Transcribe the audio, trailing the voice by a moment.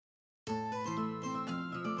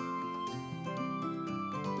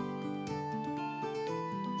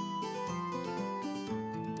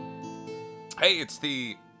Hey, it's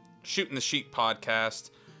the Shootin' the Sheet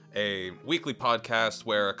podcast, a weekly podcast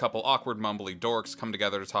where a couple awkward, mumbly dorks come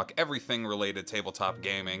together to talk everything related tabletop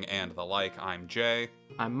gaming and the like. I'm Jay.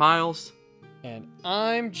 I'm Miles. And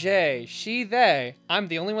I'm Jay. She, they. I'm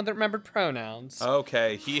the only one that remembered pronouns.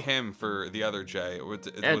 Okay, he, him for the other Jay.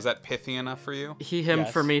 Was that pithy enough for you? He, him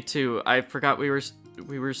Yes. for me too. I forgot we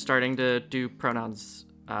were starting to do pronouns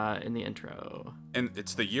in the intro. And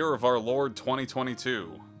it's the year of our Lord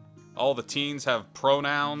 2022. All the teens have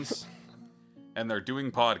pronouns, and they're doing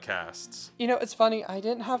podcasts. You know, it's funny. I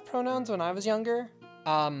didn't have pronouns when I was younger.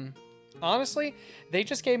 Honestly, they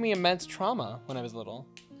just gave me immense trauma when I was little.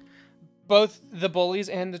 Both the bullies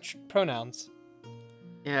and the pronouns.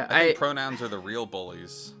 Yeah, I think pronouns are the real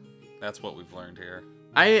bullies. That's what we've learned here.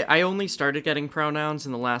 I only started getting pronouns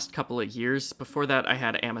in the last couple of years. Before that, I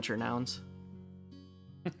had amateur nouns.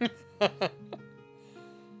 I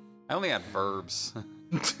only had verbs.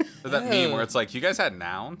 There's that meme where it's like, you guys had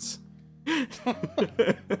nouns?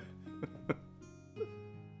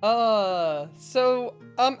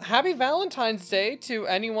 Happy Valentine's Day to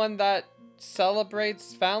anyone that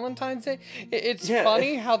celebrates Valentine's Day. It's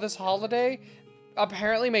funny how this holiday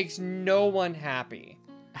apparently makes no one happy.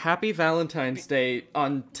 Happy Valentine's Day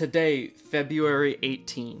on today, February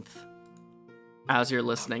 18th, as you're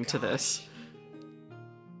listening to this.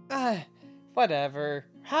 Whatever.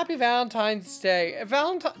 Happy Valentine's Day.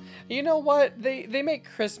 You know what? They make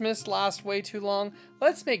Christmas last way too long.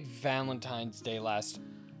 Let's make Valentine's Day last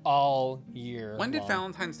all year. When did long.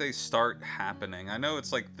 Valentine's Day start happening? I know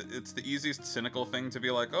it's like it's the easiest cynical thing to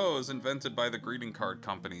be like, oh, it was invented by the greeting card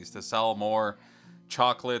companies to sell more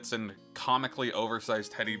chocolates and comically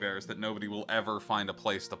oversized teddy bears that nobody will ever find a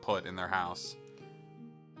place to put in their house.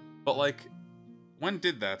 But like, when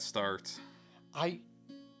did that start?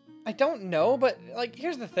 I don't know, but like,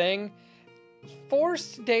 here's the thing.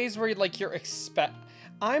 Forced days where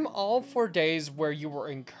I'm all for days where you were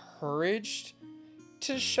encouraged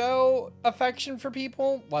to show affection for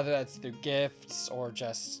people, whether that's through gifts or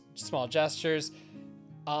just small gestures.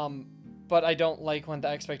 But I don't like when the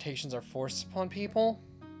expectations are forced upon people.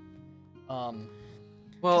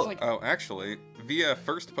 Actually, via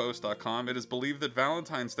firstpost.com, it is believed that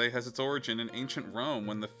Valentine's Day has its origin in ancient Rome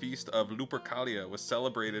when the feast of Lupercalia was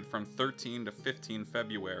celebrated from 13 to 15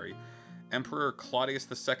 February. Emperor Claudius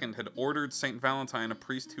II had ordered St. Valentine, a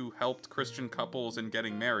priest who helped Christian couples in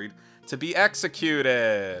getting married, to be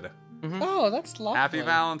executed. Mm-hmm. Oh, that's lovely. Happy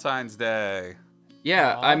Valentine's Day.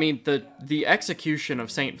 Yeah, I mean, the execution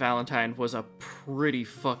of St. Valentine was a pretty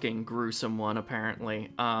fucking gruesome one,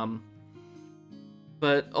 apparently.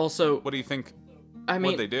 But also... What do you think? I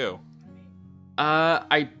mean... What'd they do?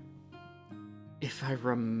 If I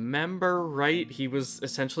remember right, he was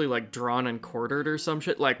essentially, like, drawn and quartered or some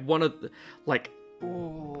shit. Like, one of the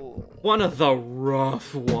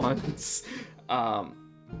rough ones.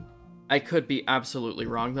 I could be absolutely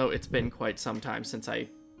wrong, though. It's been quite some time since I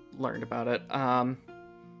learned about it. And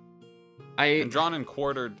drawn and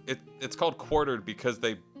quartered, it's called quartered because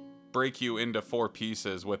they break you into 4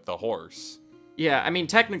 pieces with the horse. Yeah, I mean,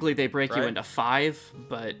 technically they break you into 5,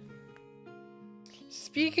 but...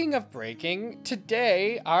 Speaking of breaking,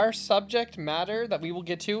 today our subject matter that we will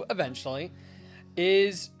get to eventually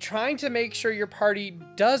is trying to make sure your party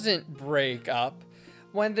doesn't break up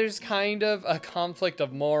when there's kind of a conflict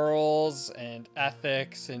of morals and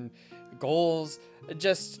ethics and goals.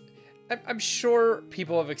 I'm sure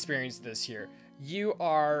people have experienced this here. You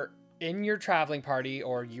are in your traveling party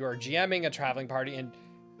or you are GMing a traveling party and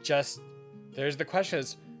there's the question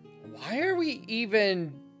is, why are we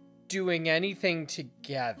even doing anything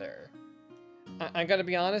together? I'm gonna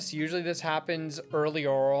be honest, usually this happens early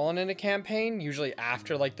or on in a campaign, usually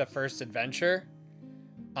after like the first adventure.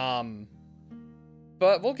 But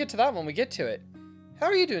we'll get to that when we get to it. How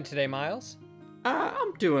are you doing today, Miles?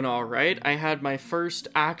 I'm doing alright. I had my first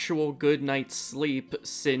actual good night's sleep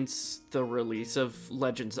since the release of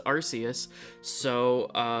Legends Arceus,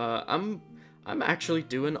 so I'm actually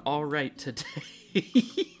doing alright today.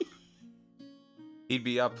 He'd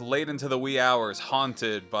be up late into the wee hours,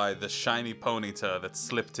 haunted by the shiny Ponyta that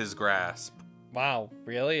slipped his grasp. Wow,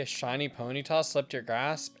 really? A shiny Ponyta slipped your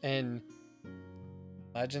grasp in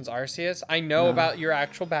Legends Arceus? I know about your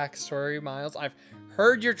actual backstory, Miles. I've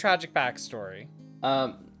heard your tragic backstory.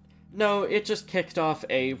 No, it just kicked off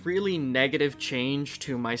a really negative change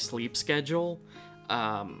to my sleep schedule,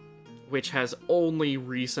 which has only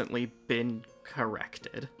recently been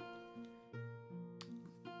corrected.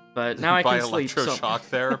 But now I can sleep. By electroshock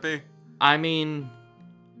therapy? I mean,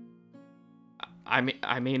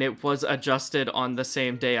 it was adjusted on the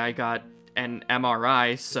same day I got an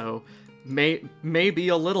MRI, so maybe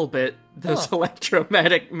a little bit, Those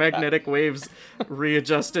magnetic waves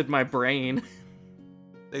readjusted my brain.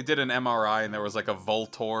 They did an MRI and there was like a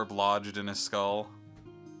Voltorb lodged in his skull.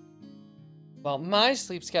 Well, my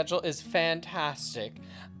sleep schedule is fantastic.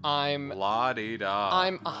 I'm La-di-da.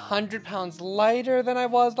 I'm 100 pounds lighter than I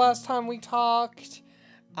was last time we talked.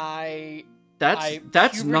 That's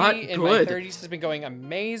puberty not in good. my 30s has been going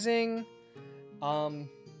amazing.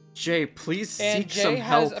 Jay, please And seek Jay some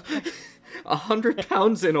has help. 100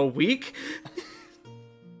 pounds in a week?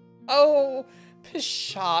 Oh,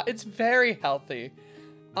 pshaw, it's very healthy.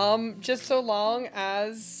 Just so long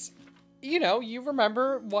as, you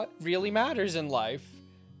remember what really matters in life.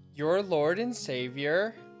 Your Lord and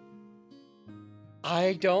Savior.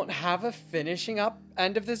 I don't have a finishing up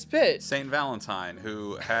end of this bit. Saint Valentine,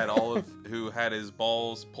 who had his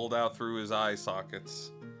balls pulled out through his eye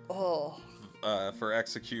sockets. Oh. For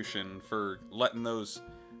execution, for letting those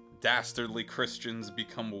dastardly Christians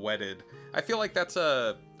become wedded. I feel like that's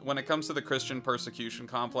when it comes to the Christian persecution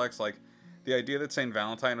complex, like, the idea that Saint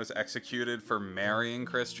Valentine was executed for marrying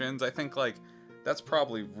Christians, I think, like, that's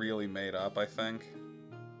probably really made up, I think.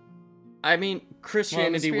 I mean,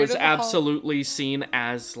 Christianity was absolutely seen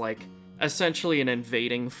as, like, essentially an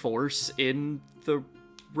invading force in the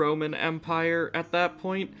Roman Empire at that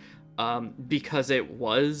point, because it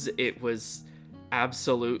was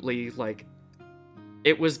absolutely, like,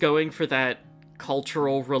 it was going for that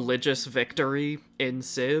cultural religious victory in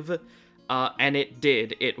Civ, and it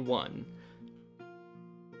did. It won.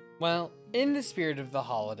 Well, in the spirit of the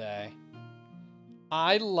holiday,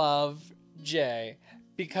 I love Jay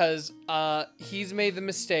because he's made the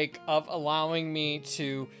mistake of allowing me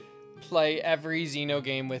to play every Xeno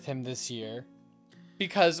game with him this year.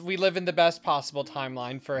 Because we live in the best possible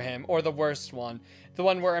timeline for him, or the worst one. The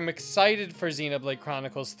one where I'm excited for Xenoblade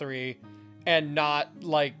Chronicles 3 and not,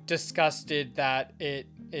 like, disgusted that it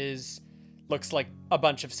looks like a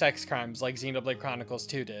bunch of sex crimes like Xenoblade Chronicles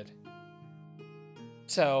 2 did.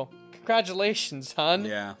 So, congratulations, hon.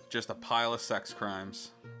 Yeah, just a pile of sex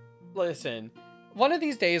crimes. Listen, one of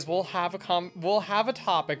these days we'll have a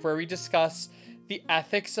topic where we discuss the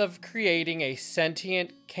ethics of creating a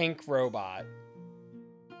sentient kink robot.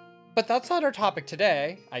 But that's not our topic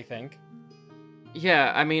today, I think.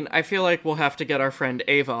 Yeah, I mean, I feel like we'll have to get our friend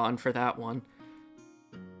Ava on for that one.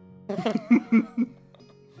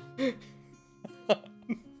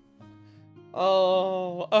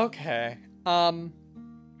 Oh, okay.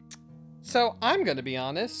 So I'm gonna be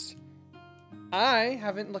honest. I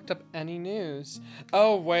haven't looked up any news.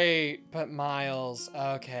 Oh, wait, but Miles,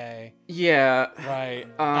 okay. Yeah. Right.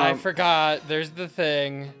 I forgot. There's the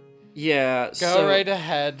thing. Yeah, Go right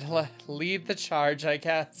ahead. Lead the charge, I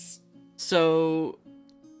guess. So,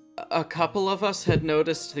 a couple of us had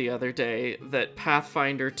noticed the other day that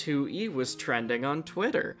Pathfinder 2E was trending on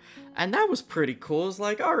Twitter. And that was pretty cool. It's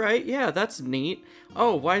like, alright, yeah, that's neat.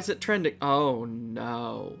 Oh, why is it trending? Oh,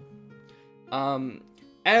 no.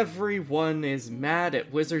 Everyone is mad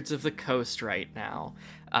at Wizards of the Coast right now.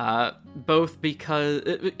 Both because...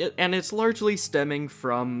 and it's largely stemming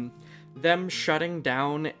from them shutting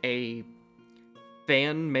down a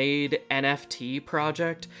fan-made NFT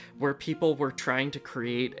project where people were trying to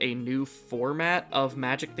create a new format of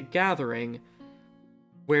Magic the Gathering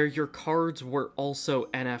where your cards were also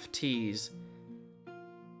NFTs.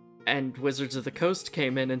 And Wizards of the Coast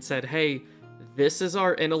came in and said, hey, this is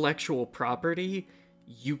our intellectual property.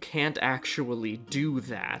 You can't actually do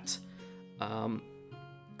that.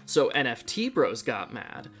 So NFT Bros got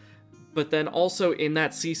mad. But then also in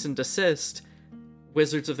that cease and desist,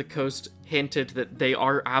 Wizards of the Coast hinted that they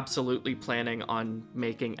are absolutely planning on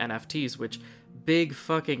making NFTs, which, big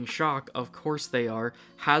fucking shock, of course they are.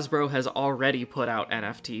 Hasbro has already put out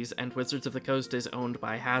NFTs, and Wizards of the Coast is owned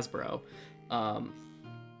by Hasbro.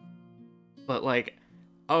 But like,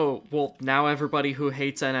 oh, well, now everybody who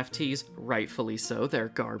hates NFTs, rightfully so, they're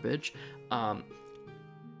garbage,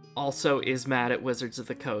 also is mad at Wizards of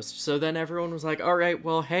the Coast. So then everyone was like, alright,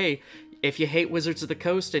 well, hey, if you hate Wizards of the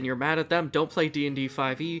Coast and you're mad at them, don't play D&D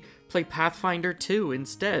 5e, play Pathfinder 2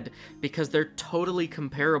 instead, because they're totally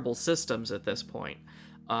comparable systems at this point.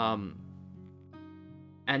 And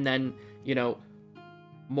then,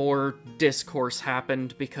 more discourse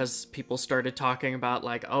happened because people started talking about,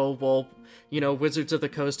 like, oh, well, Wizards of the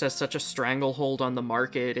Coast has such a stranglehold on the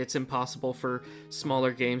market, it's impossible for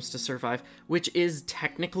smaller games to survive, which is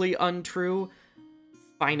technically untrue,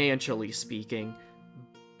 financially speaking,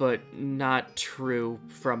 but not true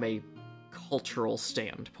from a cultural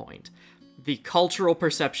standpoint. The cultural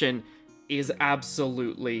perception is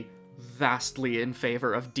absolutely vastly in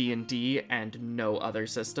favor of D&D and no other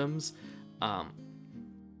systems.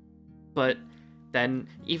 But Then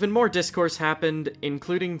even more discourse happened,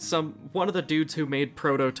 including one of the dudes who made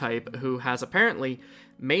Prototype, who has apparently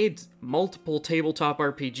made multiple tabletop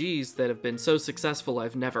RPGs that have been so successful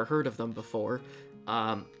I've never heard of them before.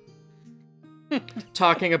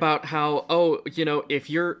 Talking about how, if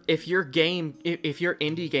your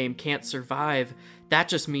indie game can't survive, that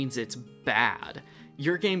just means it's bad.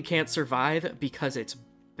 Your game can't survive because it's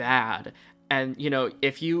bad. And,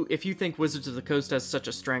 if you think Wizards of the Coast has such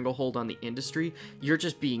a stranglehold on the industry, you're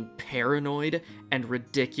just being paranoid and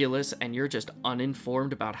ridiculous, and you're just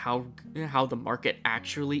uninformed about how the market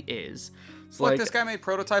actually is. Look, this guy made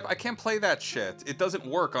Prototype. I can't play that shit. It doesn't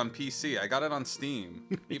work on PC. I got it on Steam.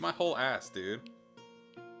 Eat my whole ass, dude.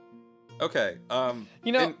 Okay, I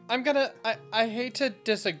hate to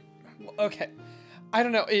disagree. Okay. I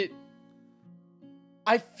don't know.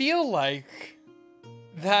 I feel like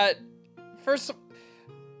that...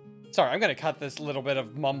 Sorry, I'm gonna cut this little bit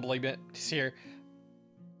of mumbly bits here.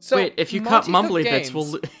 So, wait, if you cut mumbly bits,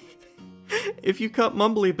 if you cut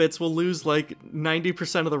mumbly bits, we'll lose like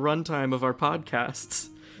 90% of the runtime of our podcasts.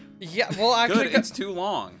 Yeah, well, actually, good. It's too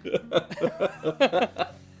long.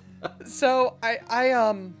 So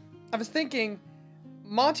I was thinking,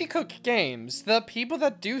 Monty Cook Games, the people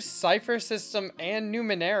that do Cypher System and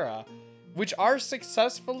Numenera, which are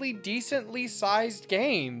successfully decently sized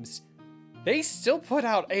games, they still put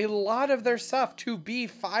out a lot of their stuff to be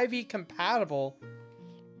 5e compatible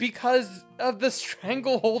because of the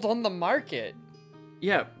stranglehold on the market.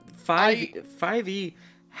 Yeah, 5e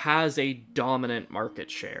has a dominant market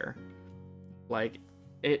share. Like,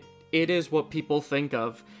 it is what people think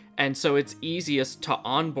of, and so it's easiest to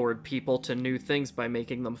onboard people to new things by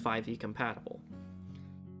making them 5e compatible.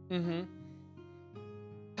 Mm-hmm.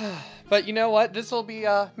 But you know what? This will be,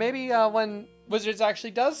 maybe when Wizards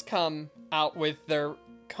actually does come out with their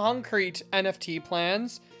concrete NFT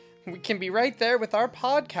plans, we can be right there with our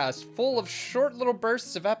podcast full of short little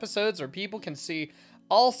bursts of episodes where people can see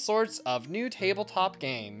all sorts of new tabletop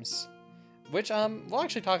games, which we'll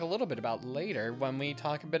actually talk a little bit about later when we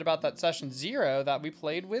talk a bit about that session 0 that we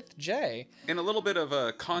played with Jay. In a little bit of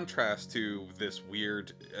a contrast to this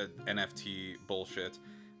weird NFT bullshit,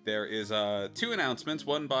 there is 2 announcements,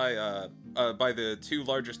 one by the 2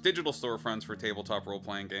 largest digital storefronts for tabletop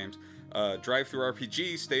role-playing games. Drive-Thru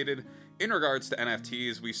RPG stated, in regards to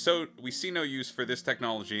NFTs, we see no use for this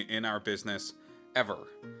technology in our business ever.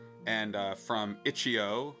 And from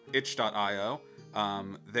itch.io,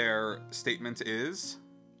 their statement is...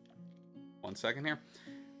 One second here.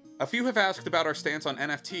 A few have asked about our stance on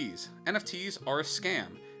NFTs. NFTs are a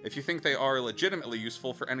scam. If you think they are legitimately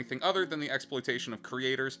useful for anything other than the exploitation of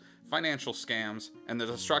creators, financial scams, and the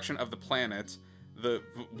destruction of the planet,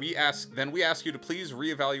 we ask you to please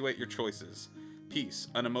reevaluate your choices. Peace,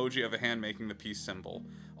 an emoji of a hand making the peace symbol.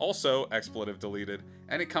 Also, expletive deleted,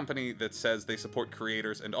 any company that says they support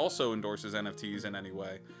creators and also endorses NFTs in any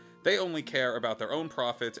way. They only care about their own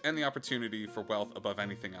profits and the opportunity for wealth above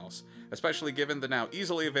anything else, especially given the now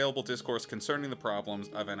easily available discourse concerning the problems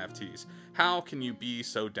of NFTs. How can you be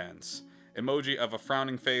so dense? Emoji of a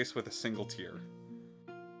frowning face with a single tear.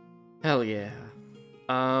 Hell yeah.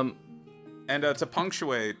 And to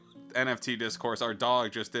punctuate NFT discourse, our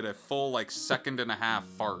dog just did a full, second and a half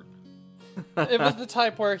fart. It was the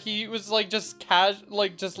type where he was, just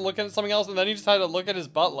looking at something else, and then he decided to look at his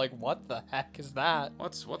butt, what the heck is that?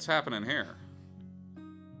 What's happening here?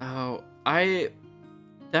 Oh,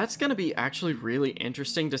 that's gonna be actually really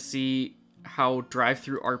interesting to see how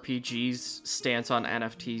Drive-Thru RPG's stance on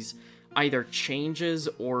NFTs either changes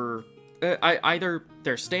or... either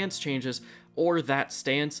their stance changes, or that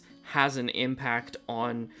stance has an impact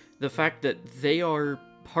on the fact that they are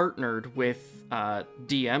partnered with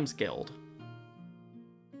DM's Guild.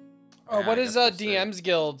 What has DM's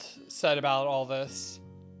Guild said about all this?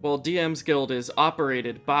 Well, DM's Guild is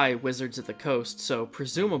operated by Wizards of the Coast, so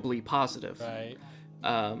presumably positive. Right.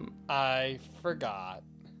 I forgot.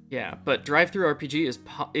 Yeah, but Drive-Thru RPG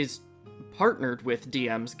is partnered with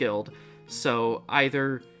DM's Guild, so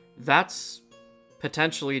either that's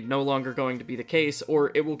potentially no longer going to be the case,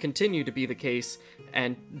 or it will continue to be the case,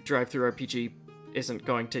 and Drive-Thru RPG isn't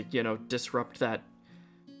going to, disrupt that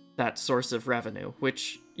source of revenue,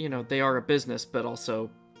 which, they are a business, but also,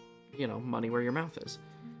 money where your mouth is.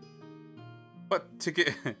 But to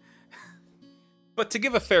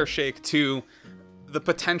give a fair shake to the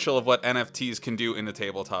potential of what NFTs can do in the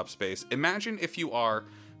tabletop space, imagine if you are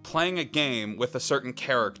playing a game with a certain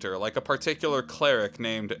character, like a particular cleric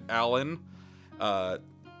named Alan,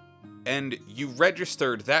 and you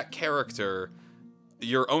registered that character,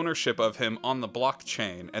 your ownership of him, on the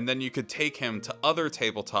blockchain, and then you could take him to other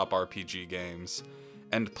tabletop RPG games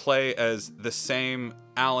and play as the same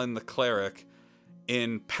Alan the cleric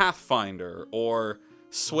in Pathfinder or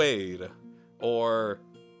Suede or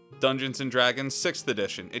Dungeons and Dragons 6th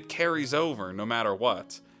edition. It carries over no matter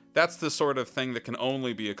what. That's the sort of thing that can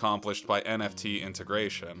only be accomplished by NFT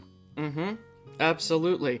integration. Mm-hmm.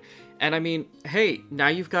 Absolutely. And I mean, hey, now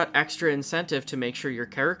you've got extra incentive to make sure your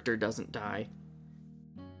character doesn't die.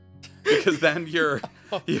 Because then your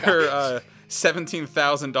 $17,000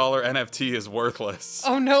 NFT is worthless.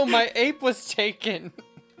 Oh no, my ape was taken.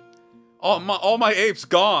 All my apes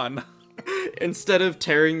gone. Instead of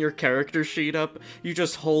tearing your character sheet up, you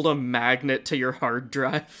just hold a magnet to your hard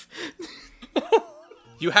drive.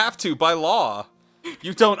 You have to, by law.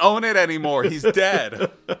 You don't own it anymore. He's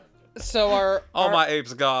dead. So All my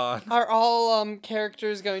apes gone. Are all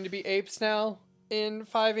characters going to be apes now in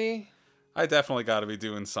 5e? I definitely got to be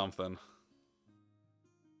doing something.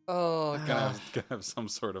 Oh god. Gonna have some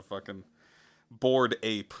sort of fucking bored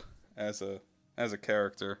ape as a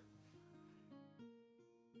character.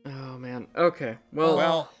 Oh man. Okay.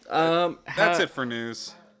 Well, that's it for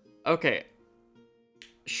news. Okay.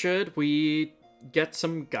 Should we get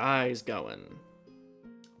some guys going?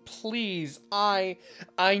 Please, I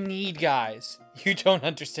need guys. You don't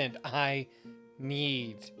understand. I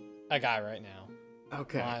need a guy right now.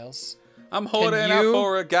 Okay. Miles. I'm holding out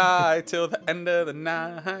for a guy till the end of the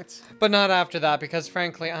night. But not after that, because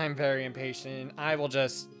frankly, I'm very impatient. And I will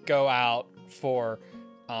just go out for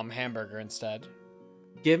hamburger instead.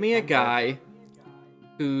 Give me a guy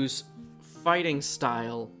whose fighting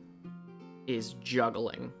style is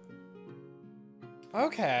juggling.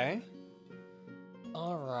 Okay.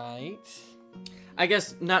 All right. I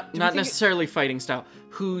guess not necessarily fighting style.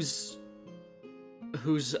 Whose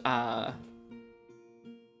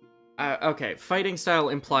okay, fighting style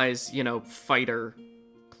implies, fighter,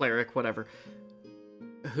 cleric, whatever.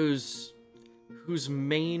 Whose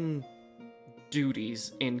main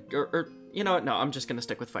duties or you know what? No, I'm just gonna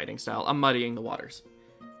stick with fighting style. I'm muddying the waters.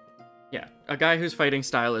 Yeah, a guy whose fighting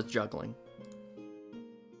style is juggling.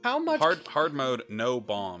 How much hard mode, no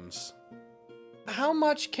bombs. How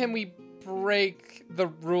much can we break the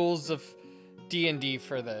rules of D&D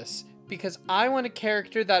for this? Because I want a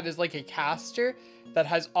character that is like a caster that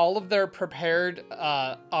has all of their prepared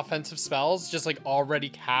offensive spells just like already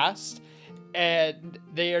cast, and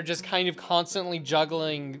they are just kind of constantly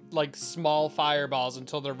juggling like small fireballs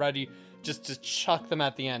until they're ready just to chuck them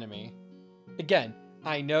at the enemy. Again,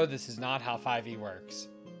 I know this is not how 5e works.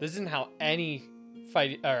 This isn't how any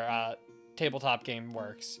fight or tabletop game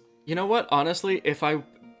works. You know what? Honestly,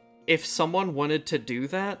 if someone wanted to do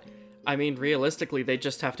that, I mean, realistically, they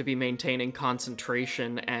just have to be maintaining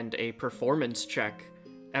concentration and a performance check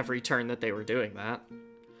every turn that they were doing that.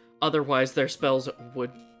 Otherwise, their spells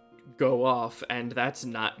would go off, and that's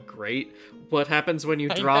not great. What happens when you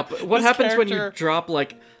drop? What happens when you drop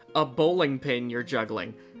like a bowling pin you're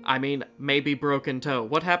juggling? I mean, maybe broken toe.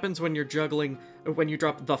 What happens when you're juggling? When you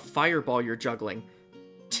drop the fireball you're juggling?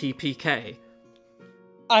 TPK.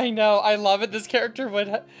 I know. I love it. This character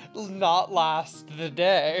would not last the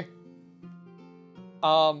day.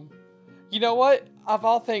 You know what? Of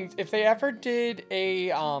all things, if they ever did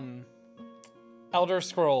a Elder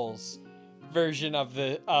Scrolls version of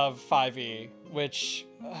 5e, which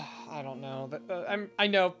I don't know, I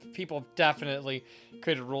know people definitely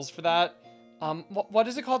created rules for that. What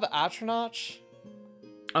is it called? The Atronach?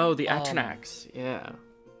 Oh, the Atronax. Yeah.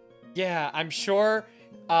 Yeah, I'm sure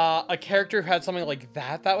a character who had something like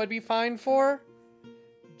that would be fine for,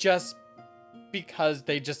 just because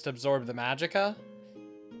they just absorb the magicka.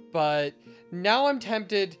 But now I'm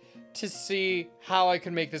tempted to see how I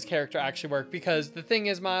could make this character actually work, because the thing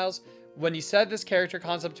is, Miles, when you said this character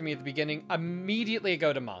concept to me at the beginning, immediately I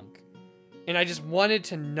go to monk. And I just wanted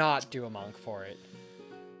to not do a monk for it.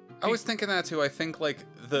 I was thinking that too. I think like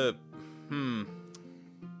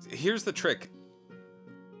here's the trick.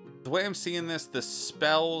 The way I'm seeing this, the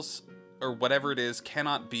spells or whatever it is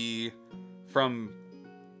cannot be from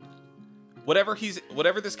whatever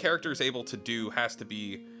this character is able to do has to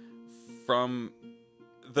be from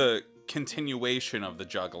the continuation of the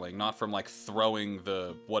juggling, not from like throwing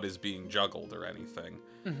what is being juggled or anything.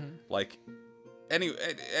 Mm-hmm. Like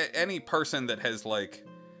any person that has like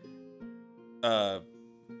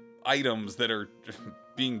items that are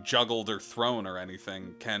being juggled or thrown or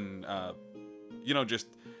anything can just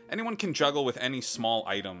anyone can juggle with any small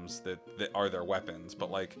items that are their weapons.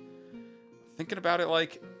 But like thinking about it,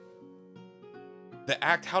 like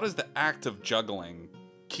how does the act of juggling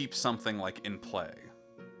keep something like in play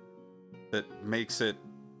that makes it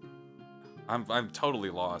I'm totally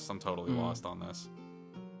lost. I'm totally lost on this.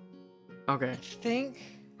 Okay.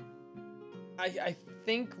 I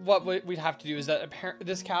think what we'd have to do is that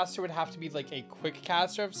this caster would have to be like a quick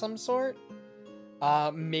caster of some sort.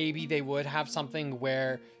 Maybe they would have something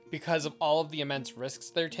where, because of all of the immense risks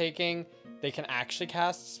they're taking, they can actually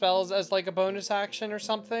cast spells as like a bonus action or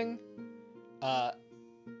something.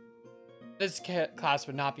 This class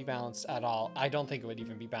would not be balanced at all. I don't think it would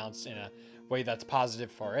even be balanced in a way that's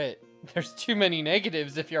positive for it. There's too many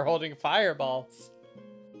negatives if you're holding fireballs.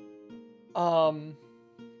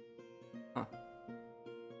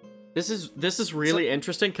 This is really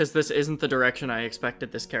interesting because this isn't the direction I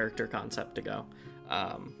expected this character concept to go.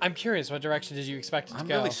 I'm curious, what direction did you expect it to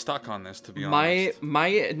go? I'm really stuck on this, to be honest. My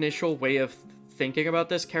initial way of thinking about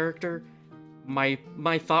this character, my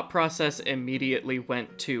thought process immediately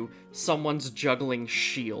went to someone's juggling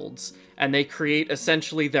shields, and they create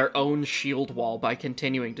essentially their own shield wall by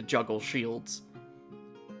continuing to juggle shields.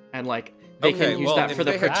 And like they can use that for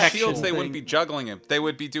the protection. Shields, they wouldn't be juggling it. They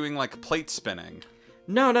would be doing like plate spinning.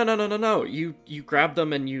 No. You grab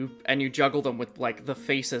them and you juggle them with like the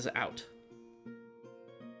faces out.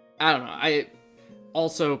 I don't know. I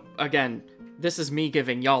also, again, this is me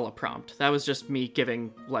giving y'all a prompt. That was just me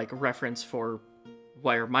giving like reference for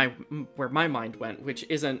where my mind went, which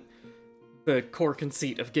isn't the core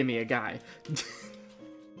conceit of Gimme a Guy.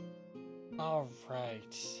 All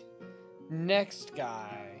right. Next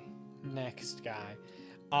guy.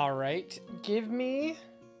 All right. Give me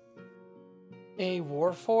a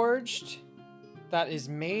Warforged that is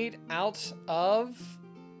made out of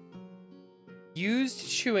used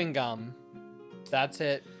chewing gum. That's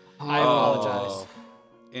it. I apologize.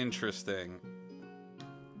 Interesting.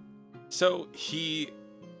 So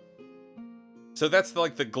that's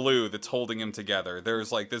like the glue that's holding him together.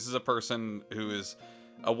 There's like, this is a person who is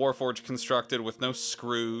a Warforged constructed with no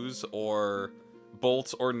screws or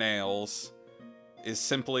bolts or nails, is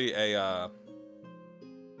simply a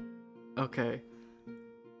Okay.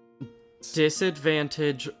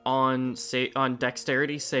 Disadvantage on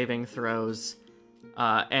dexterity saving throws,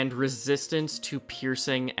 and resistance to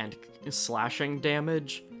piercing and slashing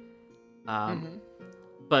damage.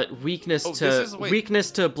 But weakness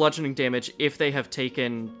to bludgeoning damage if they have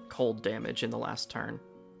taken cold damage in the last turn.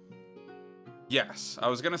 Yes, I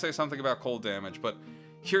was gonna say something about cold damage, but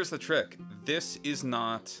here's the trick. This is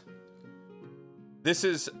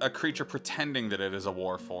a creature pretending that it is a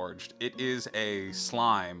Warforged. It is a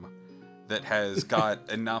slime that has got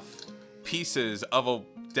enough pieces of a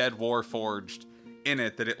dead Warforged in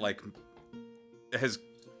it that it like has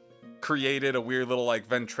created a weird little like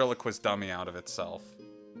ventriloquist dummy out of itself.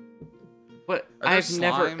 But I've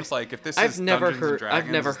never heard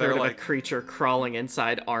of a creature crawling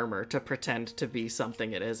inside armor to pretend to be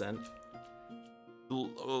something it isn't.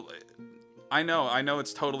 I know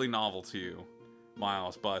it's totally novel to you,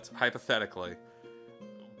 Miles, but hypothetically,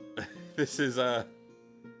 this is I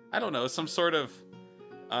don't know, some sort of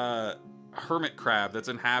hermit crab that's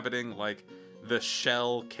inhabiting like the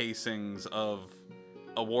shell casings of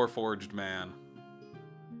a Warforged man.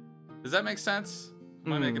 Does that make sense?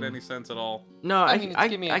 Am I making any sense at all? No, I mean, it's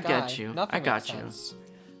Give Me a I Guy. get you. Nothing I got makes you. sense.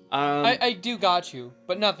 I do got you,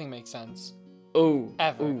 but nothing makes sense.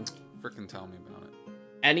 Ever. Frickin' tell me about it.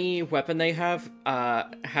 Any weapon they have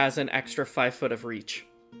has an extra 5 foot of reach.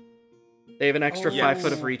 They have an extra 5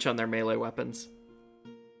 foot of reach on their melee weapons.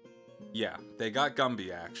 Yeah, they got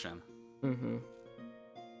Gumby action. Mm-hmm.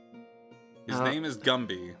 His name is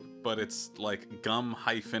Gumby, but it's like gum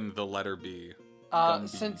hyphen the letter B.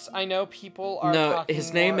 Since I know people are talking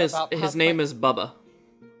his name is Bubba.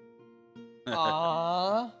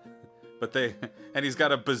 Aww. But he's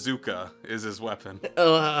got a bazooka is his weapon.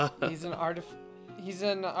 He's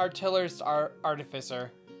an artillerist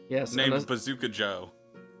artificer. Yes. Named Bazooka Joe.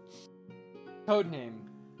 Codename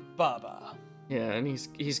Bubba. Yeah, and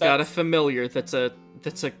he's got a familiar that's a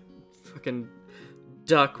fucking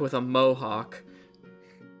duck with a mohawk.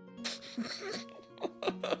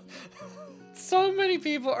 So many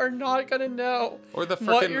people are not gonna know or the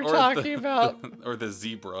what you're talking about. Or the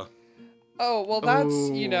zebra. Oh, well, that's,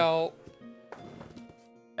 you know...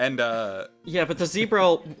 And, yeah, but the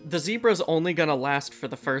zebra's only gonna last for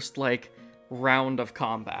the first, like, round of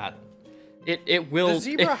combat. It will... The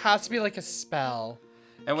zebra has to be, like, a spell.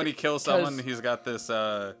 And when he kills someone, he's got this,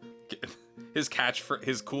 his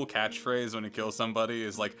cool catchphrase when he kills somebody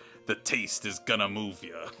is like, the taste is gonna move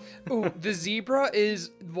ya. Ooh, the zebra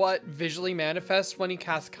is what visually manifests when he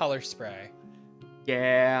casts color spray.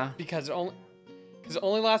 Yeah. Because it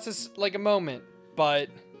only lasts like a moment, but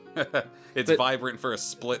it's vibrant for a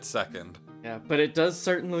split second. Yeah, but it does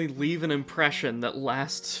certainly leave an impression that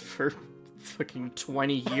lasts for fucking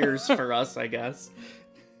 20 years for us, I guess.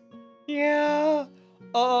 Yeah.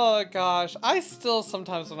 Oh gosh, I still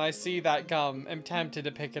sometimes when I see that gum am tempted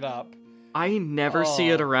to pick it up. I never see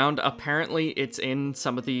it Oh. around. Apparently, it's in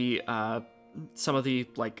some of the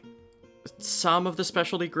like some of the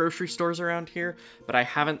specialty grocery stores around here, but I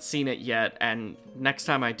haven't seen it yet. And next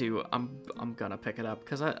time I do, I'm gonna pick it up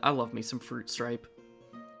because I love me some fruit stripe.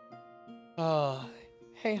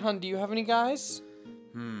 Hey hun, do you have any guys?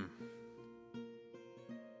 Hmm.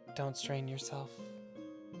 Don't strain yourself.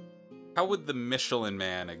 How would the Michelin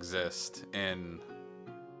Man exist in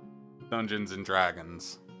Dungeons and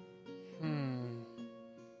Dragons?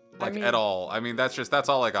 Like, at all. I mean, that's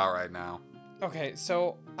all I got right now. Okay,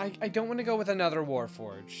 so I don't want to go with another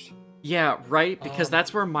Warforged. Yeah, right. Because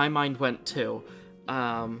that's where my mind went too.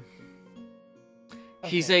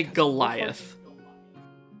 He's Okay, a 'cause Goliath.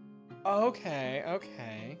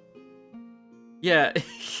 Okay. Yeah,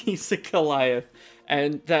 he's a Goliath,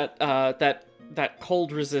 and that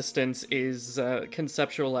cold resistance is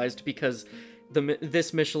conceptualized because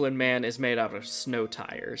this Michelin Man is made out of snow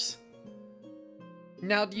tires.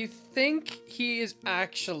 Now, do you think he is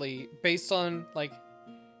actually, based on, like,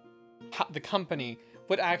 how the company,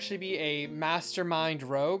 would actually be a mastermind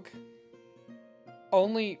rogue?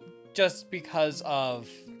 Only just because of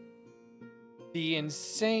the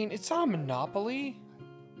insane... It's not a monopoly.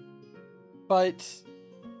 But,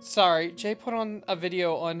 sorry, Jay put on a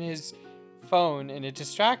video on his phone and it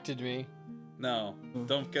distracted me. No,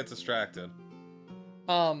 don't get distracted.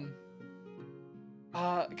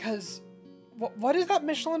 Because... What is that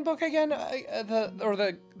Michelin book again?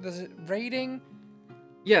 The rating?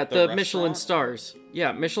 Yeah, the restaurant? Michelin stars.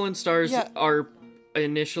 Yeah, Michelin stars Yeah. are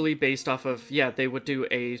initially based off of, they would do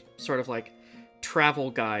a sort of like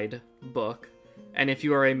travel guide book. And if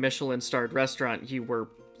you are a Michelin starred restaurant, you were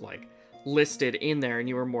like listed in there and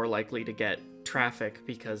you were more likely to get traffic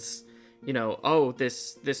because,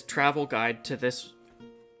 this travel guide to this,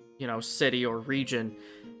 city or region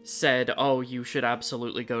said, oh, you should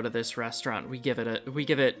absolutely go to this restaurant. We give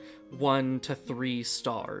it 1 to 3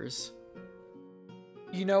 stars.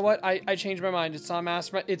 You know what? I changed my mind. It's not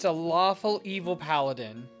mastermind. It's a lawful evil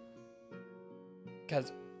paladin.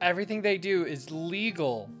 Because everything they do is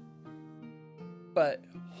legal. But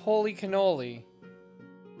holy cannoli,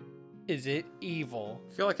 is it evil?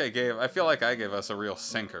 I feel like I gave us a real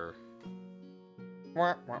sinker.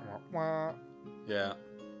 Wah, wah, wah, wah. Yeah.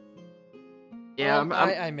 Yeah,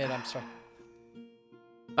 I admit I'm sorry.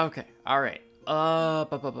 Okay, alright.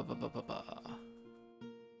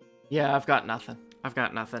 Yeah, I've got nothing.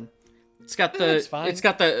 It's got That's fine. they've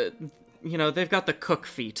got the cook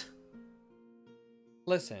feet.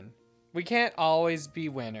 Listen, we can't always be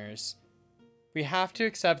winners. We have to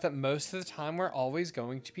accept that most of the time we're always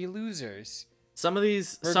going to be losers. Some of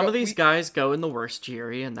these guys go in the worst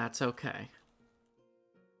Jiri, and that's okay.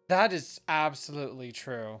 That is absolutely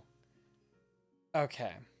true.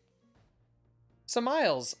 Okay. So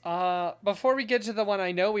Miles, before we get to the one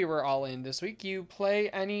I know we were all in this week, you play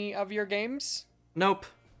any of your games? Nope.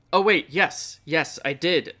 Oh wait, yes, I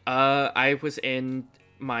did. I was in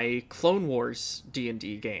my Clone Wars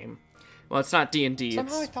D&D game. Well, it's not D&D.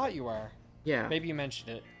 Somehow I thought you were. Yeah. Maybe you mentioned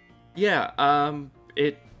it. Yeah.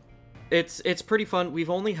 It's pretty fun. We've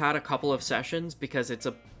only had a couple of sessions because it's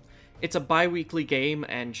a bi-weekly game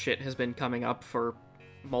and shit has been coming up for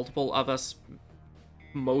multiple of us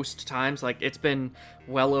most times. Like, it's been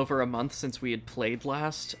well over a month since we had played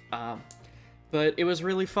last. But it was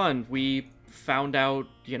really fun. We found out,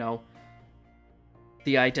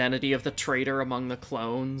 the identity of the traitor among the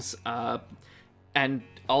clones, and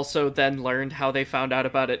also then learned how they found out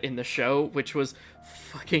about it in the show, which was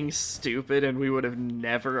fucking stupid, and we would have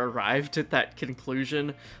never arrived at that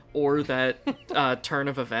conclusion or that turn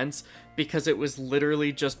of events, because it was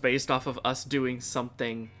literally just based off of us doing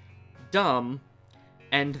something dumb,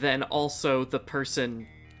 and then also the person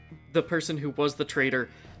who was the traitor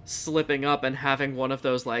slipping up and having one of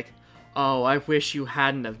those, like, oh, I wish you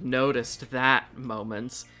hadn't have noticed that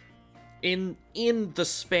moments in the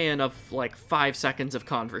span of, like, 5 seconds of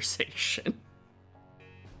conversation.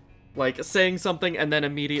 Like, saying something and then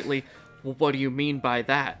immediately, well, what do you mean by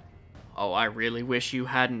that? Oh, I really wish you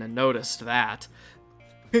hadn't have noticed that.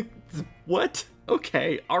 What?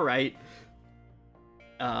 Okay, alright.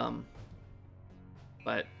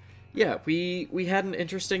 But, yeah, we had an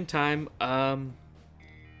interesting time,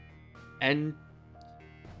 and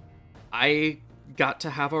I got to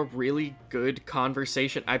have a really good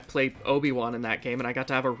conversation. I played Obi-Wan in that game, and I got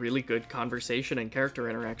to have a really good conversation and character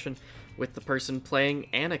interaction with the person playing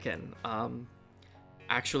Anakin.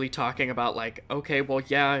 Actually talking about, like, okay, well,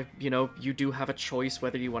 yeah, you do have a choice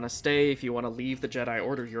whether you want to stay. If you want to leave the Jedi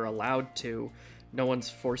Order, you're allowed to. No one's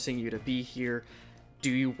forcing you to be here. do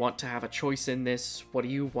you want to have a choice in this? What do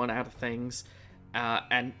you want out of things?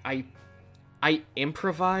 And I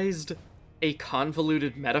improvised a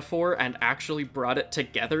convoluted metaphor and actually brought it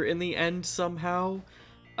together in the end somehow,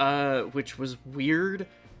 which was weird,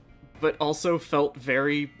 but also felt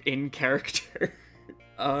very in character.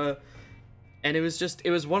 And it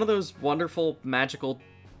was one of those wonderful, magical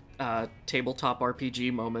tabletop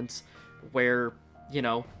RPG moments where, you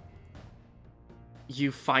know,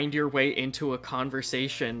 you find your way into a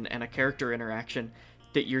conversation and a character interaction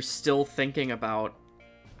that you're still thinking about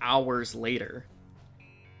hours later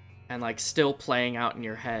and like still playing out in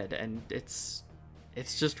your head, and it's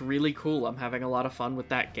just really cool. I'm having a lot of fun with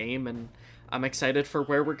that game, and I'm excited for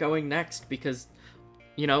where we're going next because,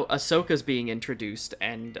 you know, Ahsoka's being introduced,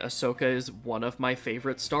 and Ahsoka is one of my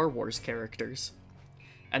favorite Star Wars characters,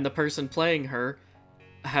 and the person playing her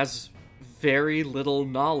has very little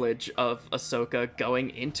knowledge of Ahsoka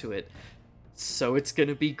going into it, so it's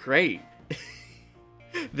gonna be great.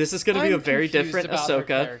 This is gonna be a very different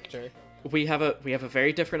Ahsoka. We have a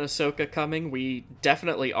very different Ahsoka coming. We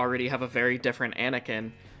definitely already have a very different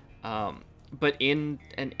Anakin, but in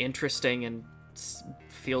an interesting and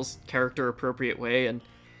feels character appropriate way. And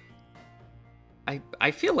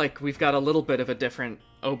I feel like we've got a little bit of a different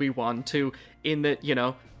Obi-Wan too, in that, you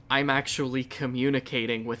know, I'm actually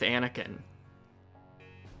communicating with Anakin.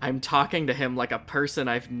 I'm talking to him like a person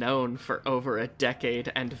I've known for over a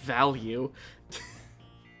decade and value.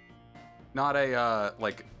 Not a,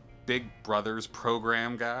 like, Big Brother's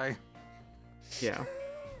program guy. Yeah.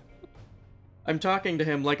 I'm talking to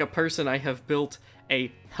him like a person I have built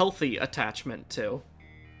a healthy attachment to.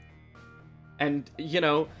 And, you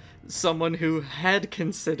know, someone who had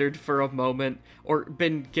considered for a moment, or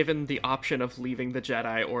been given the option of leaving the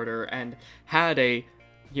Jedi Order, and had a,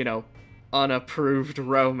 you know, unapproved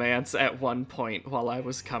romance at one point while I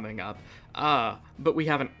was coming up. But we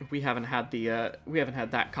haven't had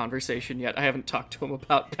that conversation yet. I haven't talked to him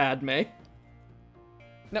about Padme.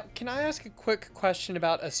 Now, can I ask a quick question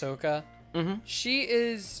about Ahsoka? Mm-hmm. She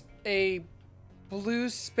is a blue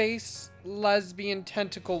space lesbian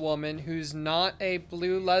tentacle woman who's not a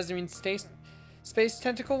blue lesbian space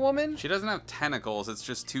tentacle woman? She doesn't have tentacles, it's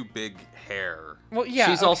just too big hair. Well, yeah,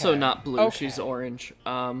 she's also not blue, Okay. She's orange.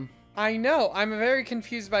 I know, I'm very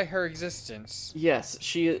confused by her existence. Yes,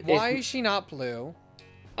 she... Why is she not blue?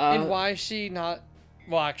 And why is she not...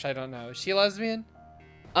 Well, actually, I don't know. Is she lesbian?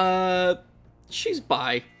 She's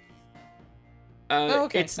bi.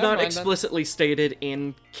 Okay, It's never not mind then. explicitly stated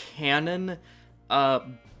in canon,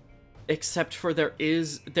 except for there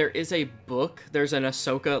is a book. There's an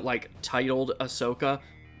Ahsoka, like, titled Ahsoka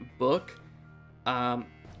book.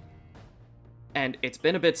 And it's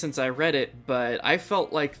been a bit since I read it, but I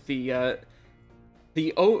felt like the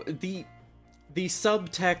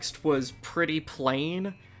subtext was pretty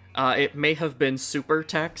plain. It may have been super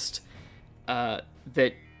text,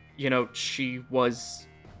 that, you know, she was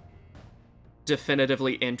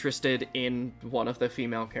definitively interested in one of the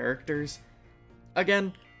female characters.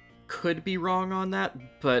 Again, could be wrong on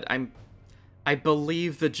that, but I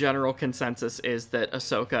believe the general consensus is that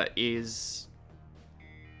Ahsoka is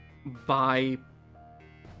bi,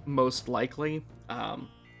 most likely.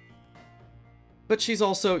 But she's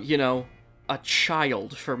also, you know, a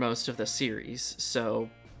child for most of the series, so,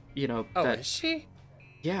 you know, Is she?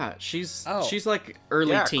 Yeah, she's Oh. she's like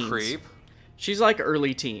early teens. Creep. She's like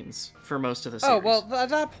early teens for most of the series. Oh, well, at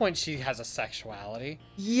that point, she has a sexuality.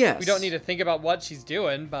 yes. We don't need to think about what she's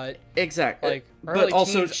doing, but, exactly. like, early but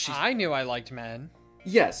also teens, she, I knew I liked men.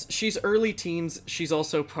 yes, she's early teens. She's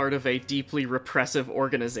also part of a deeply repressive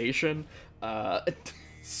organization.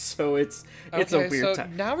 So it's a Okay, weird so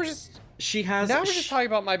time. now we're just Talking. talking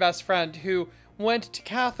about my best friend who went to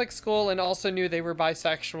Catholic school and also knew they were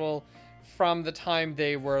bisexual from the time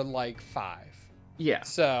they were like 5. Yeah.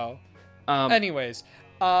 So, Um, anyways,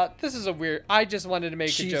 this is I just wanted to make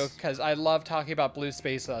a She's- joke because I love talking about blue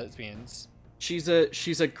space lesbians. she's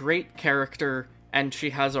a great character, and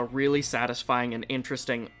she has a really satisfying and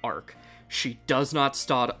interesting arc. She does not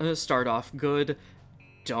start off good.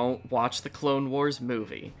 Don't watch the Clone Wars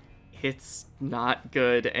movie. It's not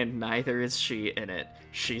good, and neither is she in it.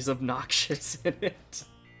 She's obnoxious in it.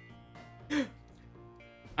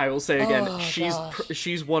 I will say again, Oh,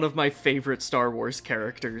 she's one of my favorite Star Wars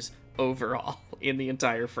characters overall in the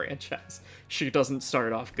entire franchise. She doesn't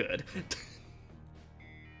start off good.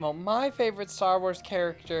 Well, my favorite Star Wars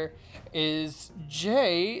character is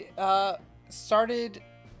Jay. Started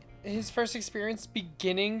his first experience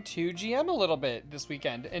beginning to GM a little bit this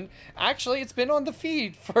weekend, and actually, it's been on the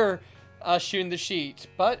feed for Shootin' the Sheet.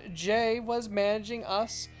 But Jay was managing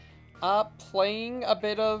us playing a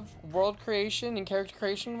bit of world creation and character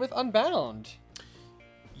creation with Unbound.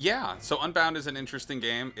 Yeah, so Unbound is an interesting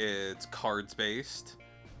game. It's cards based,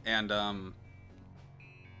 and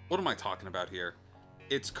what am I talking about here?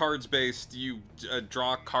 It's cards based. You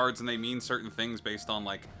draw cards, and they mean certain things based on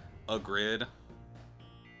like a grid.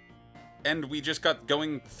 And we just got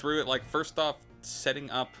going through it, like, first off,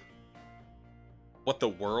 setting up what the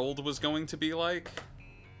world was going to be like.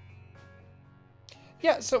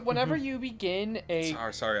 Yeah, so whenever you begin a...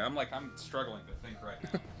 Sorry, I'm struggling to think right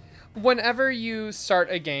now. Whenever you start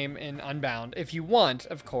a game in Unbound, if you want,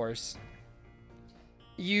 of course,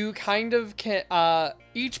 you kind of can...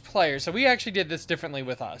 each player... So we actually did this differently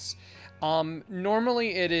with us.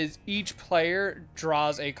 Normally it is each player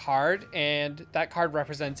draws a card, and that card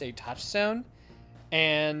represents a touchstone,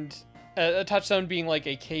 and a touchstone being like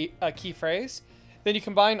a key phrase. Then you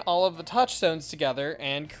combine all of the touchstones together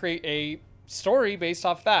and create a story based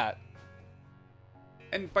off that.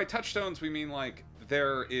 And by touchstones, we mean, like,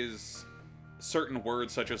 there is certain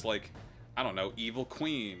words such as, like, I don't know, evil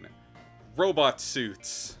queen, robot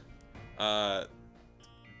suits,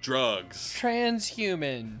 drugs.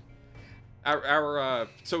 Transhuman.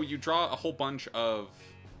 So you draw a whole bunch of...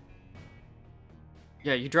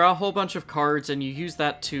 Yeah, you draw a whole bunch of cards, and you use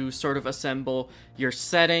that to sort of assemble your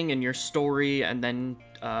setting and your story, and then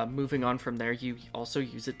moving on from there, you also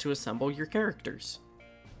use it to assemble your characters.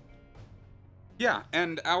 Yeah,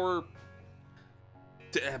 and so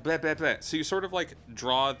you sort of, like,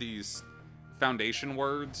 draw these foundation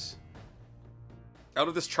words out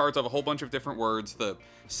of this chart of a whole bunch of different words. The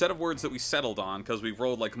set of words that we settled on, because we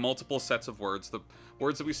rolled, like, multiple sets of words, the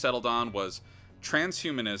words that we settled on was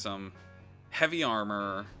transhumanism, heavy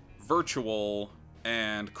armor, virtual,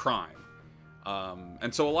 and crime.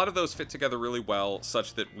 And so a lot of those fit together really well,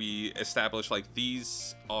 such that we established, like,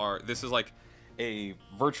 this is like a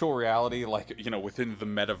virtual reality, like, you know, within the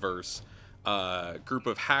metaverse, group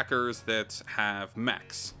of hackers that have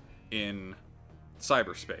mechs in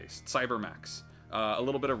cyberspace, cyber mechs. A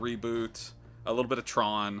little bit of Reboot, a little bit of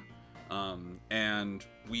Tron, and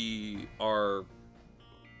we've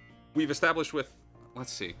established with,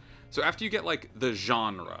 let's see, so after you get, like, the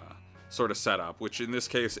genre sort of setup, which in this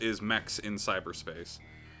case is mechs in cyberspace,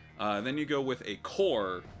 then you go with a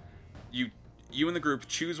core. You and the group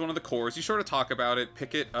choose one of the cores. You sort of talk about it,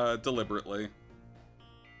 pick it deliberately.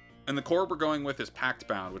 And the core we're going with is Pact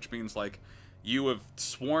Bound, which means, like, you have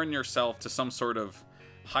sworn yourself to some sort of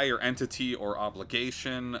higher entity or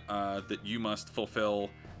obligation that you must fulfill.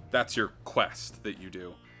 That's your quest that you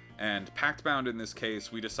do. And Pact Bound in this case,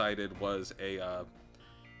 we decided was a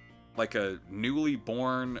newly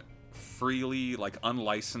born, freely, like,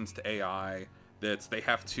 unlicensed AI that they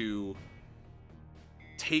have to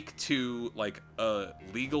take to, like, a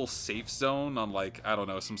legal safe zone on, like, I don't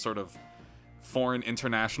know, some sort of foreign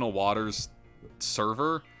international waters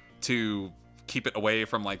server to keep it away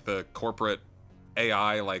from, like, the corporate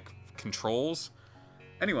AI, like, controls.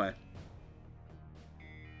 Anyway.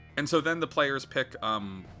 And so then the players pick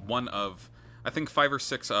one of, I think, 5 or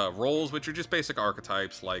 6 roles, which are just basic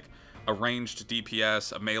archetypes, like a ranged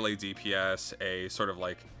DPS, a melee DPS, a sort of,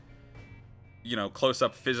 like, you know,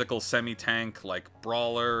 close-up physical semi-tank, like,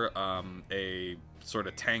 brawler, a sort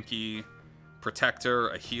of tanky protector,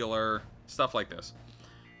 a healer, stuff like this.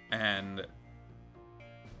 And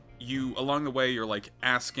you, along the way, you're, like,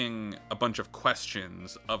 asking a bunch of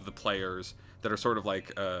questions of the players that are sort of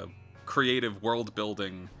like creative world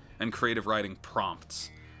building and creative writing prompts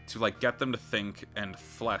to, like, get them to think and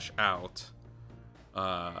flesh out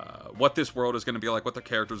what this world is going to be like, what their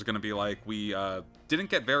characters are going to be like. We didn't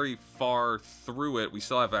get very far through it. We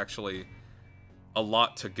still have actually a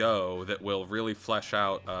lot to go that will really flesh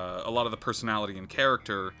out a lot of the personality and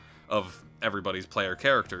character of everybody's player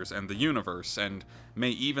characters and the universe, and may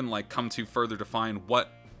even, like, come to further define what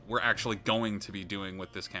we're actually going to be doing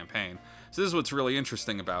with this campaign. So this is what's really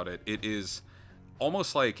interesting about it. It is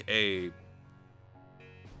almost like a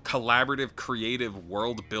collaborative, creative,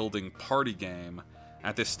 world-building party game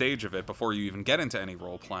at this stage of it before you even get into any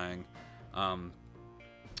role-playing.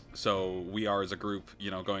 So we are, as a group, you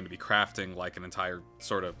know, going to be crafting, like, an entire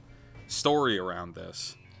sort of story around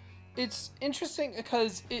this. It's interesting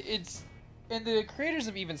because it's... And the creators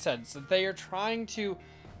have even said that they are trying to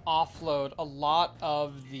offload a lot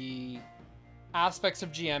of the aspects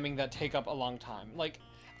of GMing that take up a long time. Like,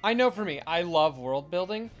 I know for me, I love world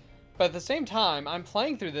building, but at the same time, I'm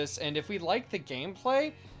playing through this, and if we like the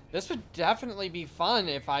gameplay, this would definitely be fun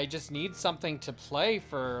if I just need something to play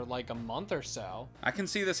for, like, a month or so. I can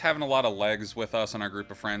see this having a lot of legs with us and our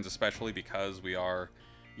group of friends, especially because we are,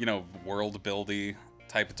 you know, world buildy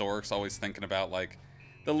type of dorks, always thinking about, like,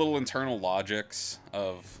 the little internal logics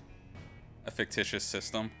of a fictitious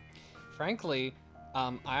system. Frankly,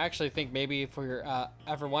 I actually think maybe if we're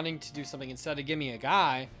ever wanting to do something instead of give me a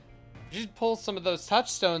guy, we should pull some of those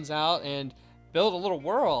touchstones out and build a little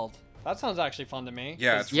world. That sounds actually fun to me.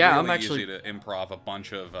 Yeah, it's Yeah, really I'm actually- easy to improv a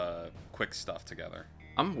bunch of quick stuff together.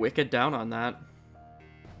 I'm wicked down on that.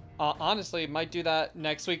 Honestly, might do that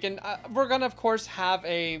next week. And we're going to, of course, have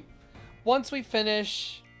once we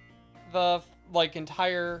finish the,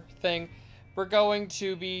 entire thing, we're going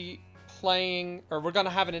to be playing, or we're going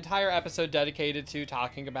to have an entire episode dedicated to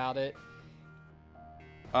talking about it.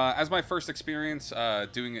 As my first experience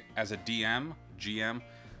doing it as a GM,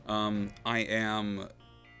 I am,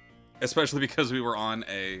 especially because we were on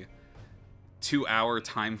a 2-hour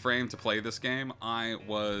time frame to play this game, I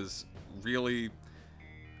was really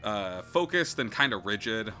focused and kind of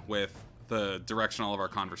rigid with the direction all of our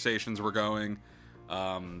conversations were going.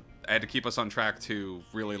 I had to keep us on track to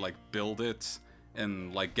really build it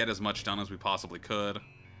and get as much done as we possibly could.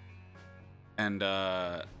 And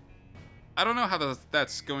I don't know how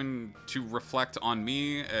that's going to reflect on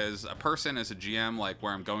me as a person, as a GM,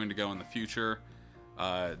 where I'm going to go in the future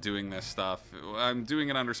doing this stuff. I'm doing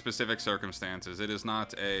it under specific circumstances. It is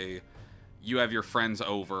not you have your friends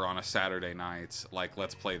over on a Saturday night,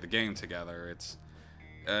 let's play the game together. It's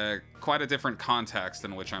quite a different context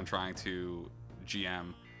in which I'm trying to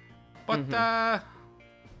GM. But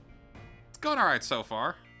it's going alright so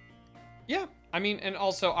far. Yeah, I mean, and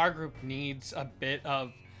also our group needs a bit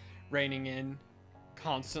of reining in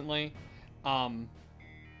constantly.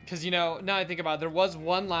 Because, now I think about it, there was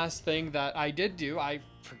one last thing that I did do. I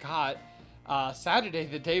forgot. Saturday,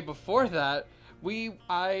 the day before that,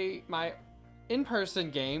 my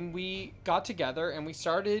in-person game, we got together and we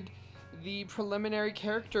started the preliminary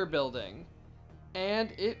character building.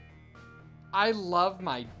 And I love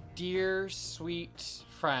my dear, sweet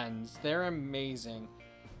friends. They're amazing.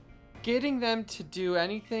 Getting them to do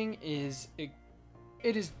anything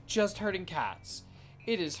it is just hurting cats.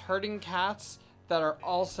 It is hurting cats that are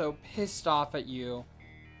also pissed off at you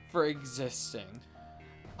for existing.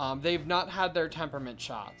 They've not had their temperament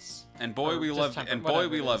shots. And boy, we love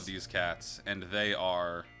these cats, and they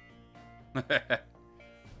are.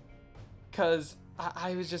 Because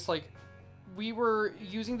I was just we were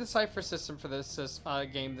using the cipher system for this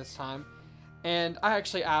game this time, and I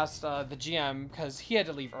actually asked the GM, because he had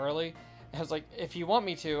to leave early. I was like, if you want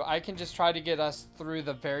me to, I can just try to get us through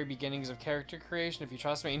the very beginnings of character creation if you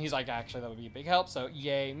trust me. And he's like, actually, that would be a big help. So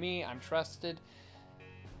yay me, I'm trusted.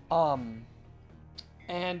 And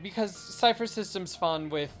because Cypher System's fun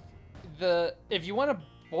with if you want to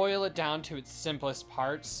boil it down to its simplest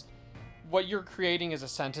parts, what you're creating is a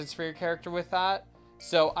sentence for your character with that.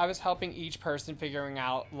 So I was helping each person figuring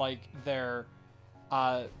out their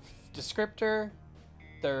descriptor,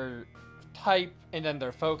 their type, and then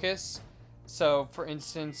their focus. So, for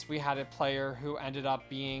instance, we had a player who ended up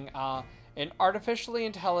being an artificially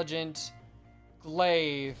intelligent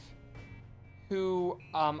glaive who,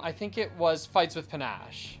 I think it was fights with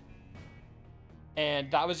panache.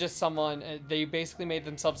 And that was just someone, they basically made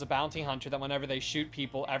themselves a bounty hunter that whenever they shoot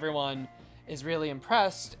people, everyone is really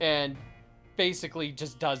impressed and basically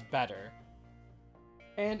just does better.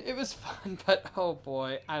 And it was fun, but oh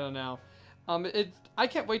boy, I don't know. I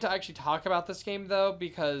can't wait to actually talk about this game, though,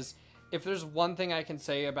 because if there's one thing I can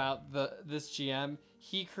say about this GM,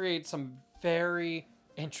 he creates some very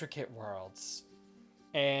intricate worlds.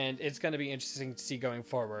 And it's going to be interesting to see going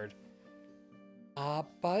forward.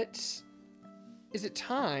 But is it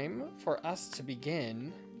time for us to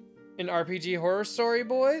begin an RPG horror story,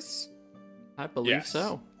 boys? I believe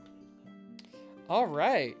so. All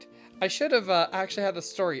right. I should have actually had the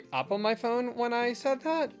story up on my phone when I said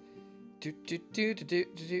that. This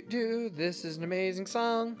is an amazing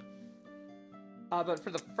song. But for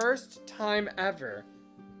the first time ever,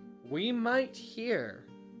 we might hear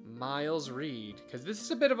Miles read, because this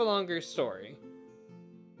is a bit of a longer story.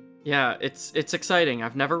 Yeah, it's exciting.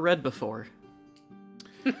 I've never read before.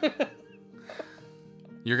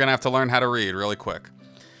 You're gonna have to learn how to read really quick.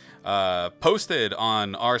 Posted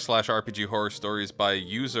on r/RPG horror stories by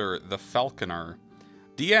user the Falconer.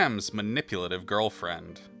 DM's manipulative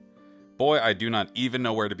girlfriend. Boy, I do not even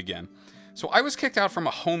know where to begin. So I was kicked out from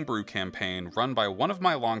a homebrew campaign run by one of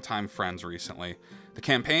my longtime friends recently. The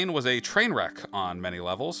campaign was a train wreck on many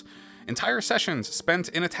levels. Entire sessions spent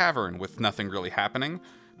in a tavern with nothing really happening.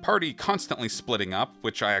 Party constantly splitting up,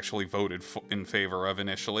 which I actually voted in favor of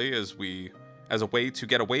initially as a way to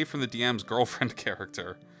get away from the DM's girlfriend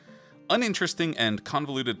character. Uninteresting and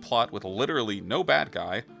convoluted plot with literally no bad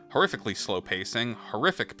guy, horrifically slow pacing,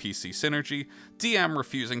 horrific PC synergy, DM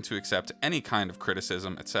refusing to accept any kind of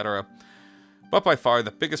criticism, etc. But by far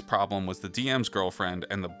the biggest problem was the DM's girlfriend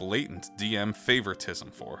and the blatant DM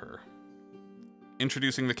favoritism for her.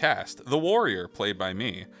 Introducing the cast: the Warrior, played by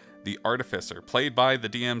me, the Artificer, played by the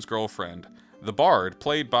DM's girlfriend, the Bard,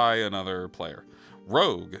 played by another player,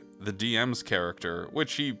 Rogue, the DM's character,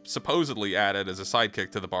 which he supposedly added as a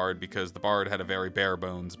sidekick to the Bard because the Bard had a very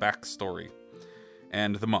bare-bones backstory,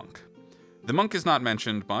 and the Monk. The Monk is not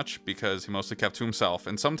mentioned much because he mostly kept to himself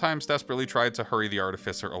and sometimes desperately tried to hurry the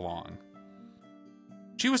Artificer along.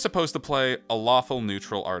 She was supposed to play a lawful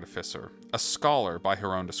neutral Artificer, a scholar by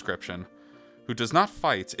her own description, who does not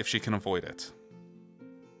fight if she can avoid it.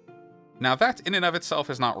 Now that in and of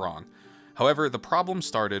itself is not wrong. However, the problem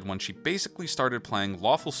started when she basically started playing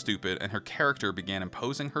lawful stupid and her character began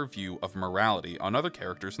imposing her view of morality on other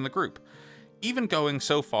characters in the group, even going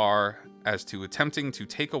so far as to attempting to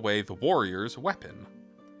take away the Warrior's weapon.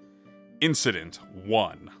 Incident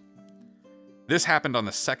 1. This happened on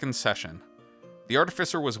the second session. The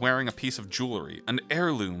Artificer was wearing a piece of jewelry, an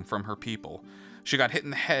heirloom from her people. She got hit in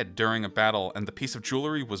the head during a battle and the piece of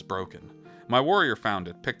jewelry was broken. My Warrior found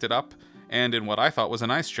it, picked it up, and in what I thought was a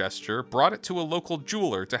nice gesture, brought it to a local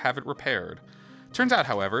jeweler to have it repaired. Turns out,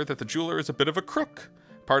 however, that the jeweler is a bit of a crook,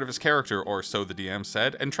 part of his character, or so the DM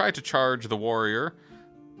said, and tried to charge the Warrior,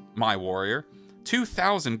 my Warrior,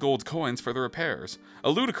 2,000 gold coins for the repairs, a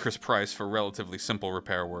ludicrous price for relatively simple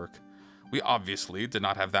repair work. We obviously did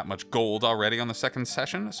not have that much gold already on the second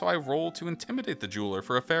session, so I rolled to intimidate the jeweler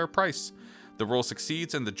for a fair price. The roll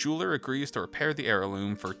succeeds and the jeweler agrees to repair the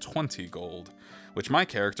heirloom for 20 gold, which my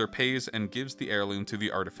character pays and gives the heirloom to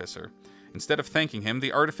the Artificer. Instead of thanking him,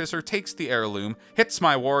 the Artificer takes the heirloom, hits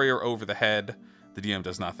my Warrior over the head. The DM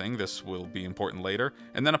does nothing, this will be important later,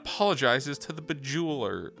 and then apologizes to the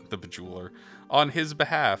bejeweler, on his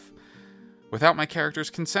behalf, without my character's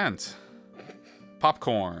consent.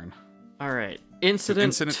 Popcorn. Alright,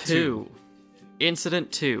 Incident 2.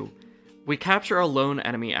 Incident 2. We capture a lone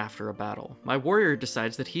enemy after a battle. My Warrior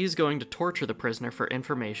decides that he is going to torture the prisoner for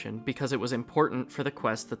information because it was important for the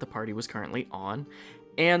quest that the party was currently on,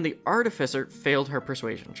 and the Artificer failed her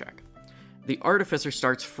persuasion check. The Artificer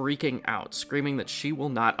starts freaking out, screaming that she will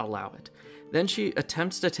not allow it. Then she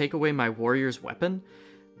attempts to take away my Warrior's weapon.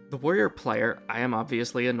 The Warrior player, I am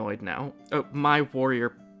obviously annoyed now. Oh, my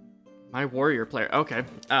Warrior player, okay.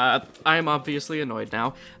 I am obviously annoyed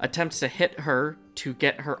now, attempts to hit her to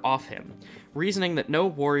get her off him, reasoning that no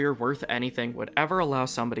warrior worth anything would ever allow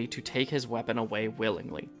somebody to take his weapon away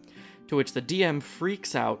willingly. To which the DM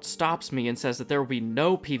freaks out, stops me, and says that there will be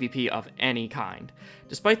no PvP of any kind,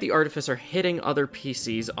 despite the Artificer hitting other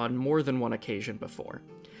PCs on more than one occasion before.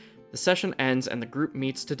 The session ends and the group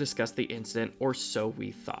meets to discuss the incident, or so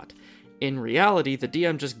we thought. In reality, the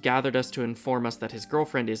DM just gathered us to inform us that his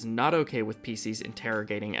girlfriend is not okay with PCs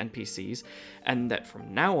interrogating NPCs, and that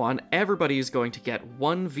from now on, everybody is going to get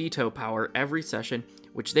one veto power every session,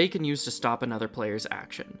 which they can use to stop another player's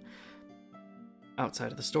action.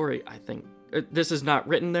 Outside of the story, I think... this is not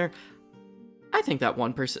written there. I think that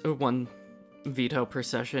one veto per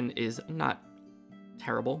session is not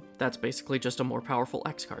terrible. That's basically just a more powerful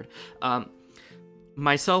X card.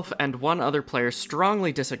 Myself and one other player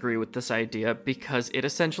strongly disagree with this idea because it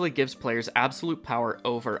essentially gives players absolute power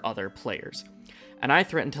over other players. And I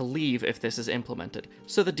threaten to leave if this is implemented,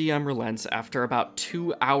 so the DM relents after about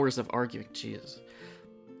 2 hours of arguing. Jesus.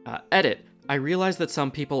 Edit. I realize that some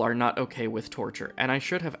people are not okay with torture, and I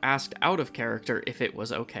should have asked out of character if it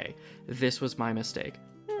was okay. This was my mistake.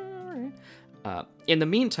 In the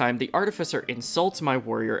meantime, the Artificer insults my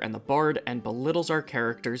Warrior and the Bard and belittles our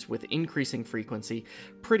characters with increasing frequency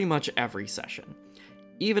pretty much every session.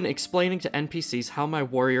 Even explaining to NPCs how my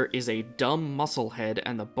Warrior is a dumb musclehead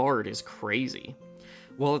and the Bard is crazy.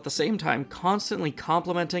 While at the same time constantly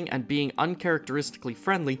complimenting and being uncharacteristically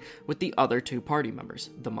friendly with the other two party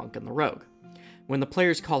members, the Monk and the Rogue. When the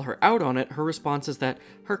players call her out on it, her response is that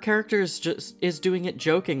her character is doing it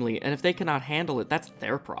jokingly, and if they cannot handle it, that's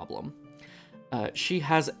their problem. She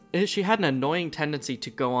had an annoying tendency to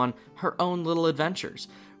go on her own little adventures,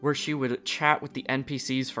 where she would chat with the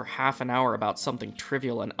NPCs for half an hour about something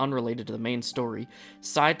trivial and unrelated to the main story,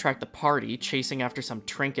 sidetrack the party chasing after some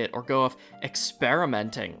trinket, or go off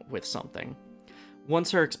experimenting with something.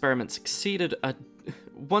 Once her experiment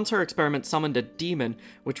summoned a demon,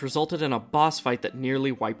 which resulted in a boss fight that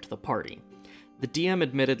nearly wiped the party. The DM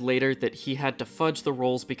admitted later that he had to fudge the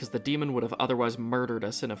rolls because the demon would have otherwise murdered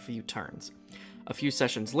us in a few turns. A few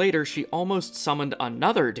sessions later, she almost summoned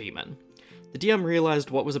another demon. The DM realized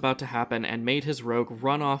what was about to happen and made his rogue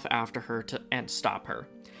run off after her and stop her.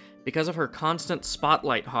 Because of her constant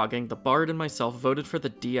spotlight hogging, the bard and myself voted for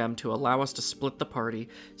the DM to allow us to split the party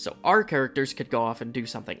so our characters could go off and do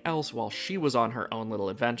something else while she was on her own little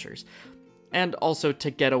adventures, and also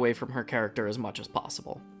to get away from her character as much as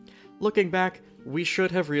possible. Looking back, we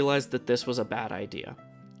should have realized that this was a bad idea.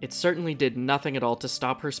 It certainly did nothing at all to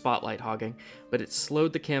stop her spotlight hogging, but it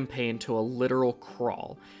slowed the campaign to a literal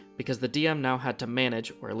crawl, because the DM now had to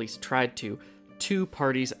manage, or at least tried to, 2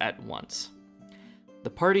 parties at once. The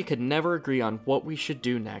party could never agree on what we should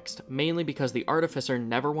do next, mainly because the artificer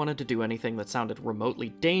never wanted to do anything that sounded remotely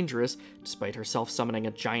dangerous, despite herself summoning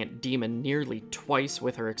a giant demon nearly twice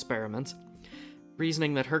with her experiments,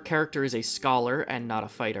 reasoning that her character is a scholar and not a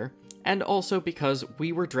fighter, and also because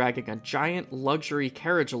we were dragging a giant luxury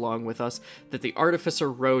carriage along with us that the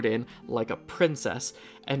artificer rode in like a princess,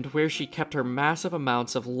 and where she kept her massive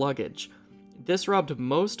amounts of luggage. This rubbed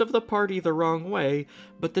most of the party the wrong way,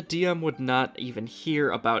 but the DM would not even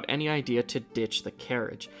hear about any idea to ditch the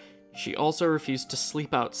carriage. She also refused to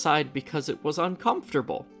sleep outside because it was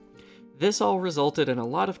uncomfortable. This all resulted in a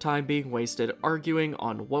lot of time being wasted arguing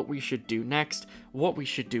on what we should do next, what we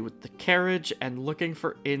should do with the carriage, and looking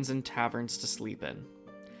for inns and taverns to sleep in.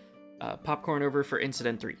 Popcorn over for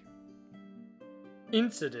Incident 3.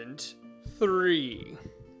 Incident 3.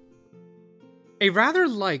 A rather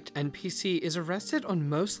liked NPC is arrested on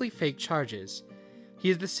mostly fake charges. He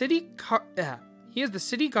is the city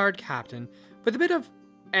guard captain with a bit of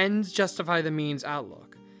ends justify the means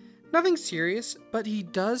outlook. Nothing serious, but he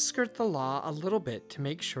does skirt the law a little bit to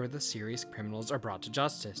make sure the serious criminals are brought to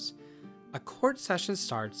justice. A court session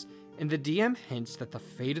starts, and the DM hints that the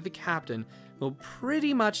fate of the captain will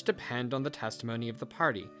pretty much depend on the testimony of the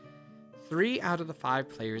party. 3 out of the 5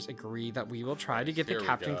 players agree that we will try to get the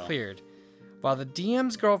captain cleared, while the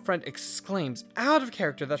DM's girlfriend exclaims out of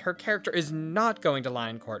character that her character is not going to lie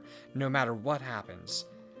in court, no matter what happens.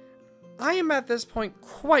 I am at this point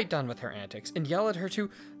quite done with her antics and yell at her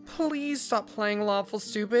to please stop playing lawful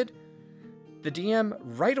stupid. The DM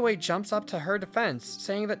right away jumps up to her defense,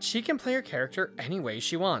 saying that she can play her character any way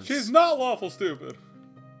she wants. She's not lawful stupid.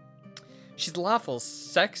 She's lawful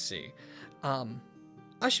sexy.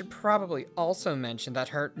 I should probably also mention that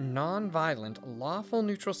her non-violent, lawful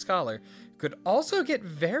neutral scholar could also get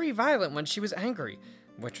very violent when she was angry,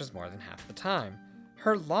 which was more than half the time.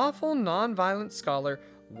 Her lawful, non-violent scholar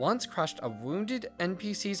once crushed a wounded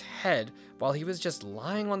NPC's head while he was just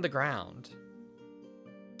lying on the ground.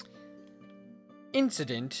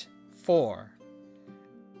 Incident 4.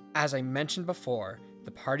 As I mentioned before,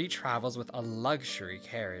 the party travels with a luxury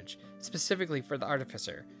carriage, specifically for the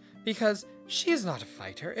artificer, because she is not a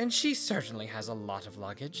fighter and she certainly has a lot of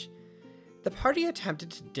luggage. The party attempted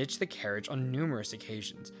to ditch the carriage on numerous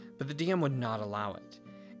occasions, but the DM would not allow it.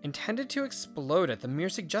 Intended to explode at the mere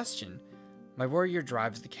suggestion, my warrior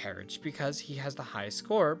drives the carriage because he has the highest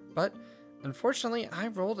score, but unfortunately I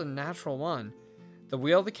rolled a natural 1. The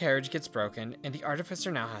wheel of the carriage gets broken and the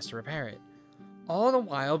artificer now has to repair it, all the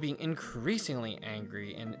while being increasingly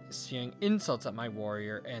angry and spewing insults at my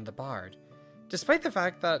warrior and the bard, despite the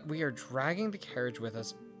fact that we are dragging the carriage with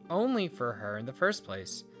us only for her in the first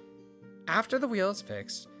place. After the wheel is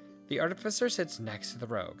fixed, the artificer sits next to the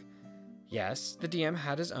rogue. Yes, the DM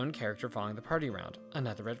had his own character following the party around,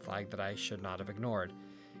 another red flag that I should not have ignored,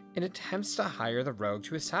 in attempts to hire the rogue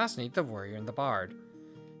to assassinate the warrior and the bard.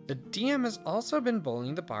 The DM has also been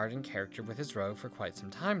bullying the bard in character with his rogue for quite some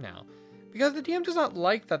time now, because the DM does not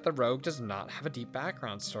like that the rogue does not have a deep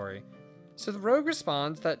background story. So the rogue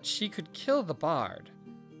responds that she could kill the bard,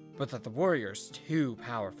 but that the warrior is too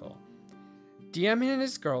powerful. DM and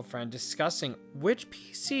his girlfriend discussing which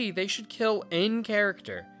PC they should kill in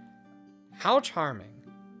character. How charming.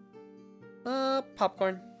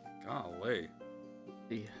 Popcorn. Golly.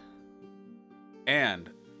 Yeah. And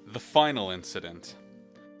the final incident.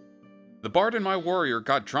 The bard and my warrior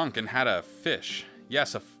got drunk and had a fish.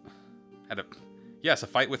 Yes, a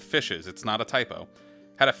fight with fishes. It's not a typo.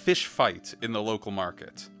 Had a fish fight in the local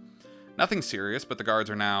market. Nothing serious, but the guards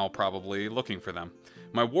are now probably looking for them.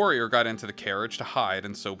 My warrior got into the carriage to hide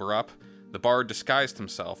and sober up. The bard disguised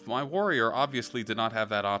himself. My warrior obviously did not have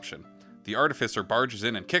that option. The artificer barges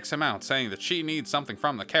in and kicks him out, saying that she needs something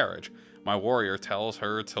from the carriage. My warrior tells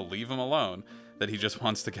her to leave him alone, that he just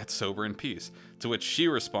wants to get sober in peace, to which she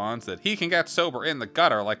responds that he can get sober in the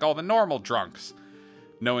gutter like all the normal drunks.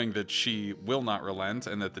 Knowing that she will not relent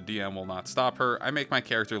and that the DM will not stop her, I make my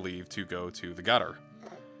character leave to go to the gutter.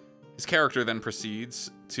 Her character then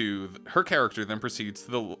proceeds to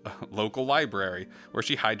the local library, where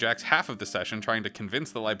she hijacks half of the session trying to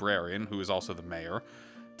convince the librarian, who is also the mayor,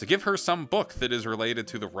 to give her some book that is related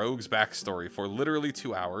to the rogue's backstory for literally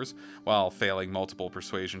 2 hours, while failing multiple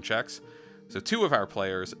persuasion checks. So 2 of our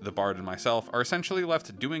players, the bard and myself, are essentially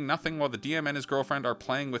left doing nothing while the DM and his girlfriend are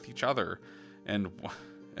playing with each other, and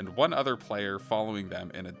 1 other player following them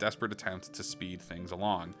in a desperate attempt to speed things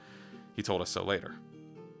along. He told us so later.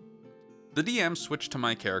 The DM switched to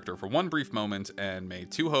my character for one brief moment and made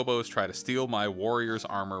 2 hobos try to steal my warrior's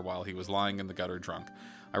armor while he was lying in the gutter drunk.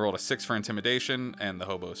 I rolled a 6 for intimidation, and the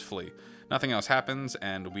hobos flee. Nothing else happens,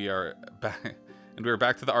 and we are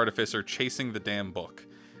back to the artificer chasing the damn book.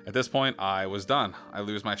 At this point, I was done. I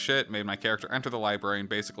lose my shit, made my character enter the library, and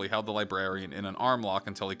basically held the librarian in an arm lock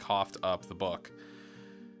until he coughed up the book.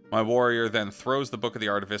 My warrior then throws the book at the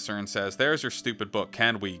artificer and says, "There's your stupid book.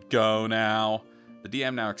 Can we go now?" The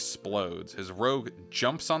DM now explodes. His rogue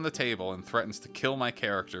jumps on the table and threatens to kill my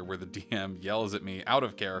character, where the DM yells at me out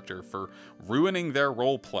of character for ruining their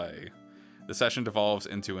roleplay. The session devolves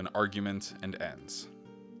into an argument and ends.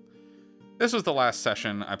 This was the last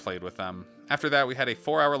session I played with them. After that, we had a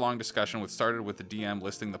 4-hour-long discussion which started with the DM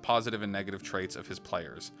listing the positive and negative traits of his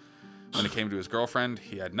players. When it came to his girlfriend,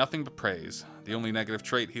 he had nothing but praise. The only negative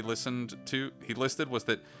trait he listed was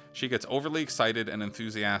that she gets overly excited and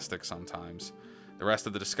enthusiastic sometimes. The rest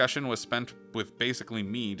of the discussion was spent with basically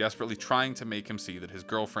me desperately trying to make him see that his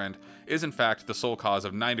girlfriend is in fact the sole cause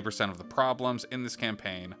of 90% of the problems in this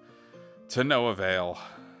campaign. To no avail.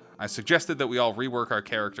 I suggested that we all rework our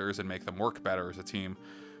characters and make them work better as a team,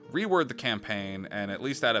 reword the campaign, and at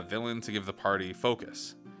least add a villain to give the party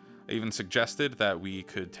focus. I even suggested that we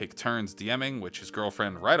could take turns DMing, which his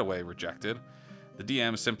girlfriend right away rejected. The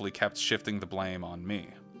DM simply kept shifting the blame on me,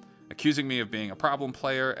 accusing me of being a problem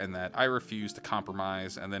player and that I refused to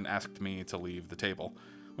compromise, and then asked me to leave the table,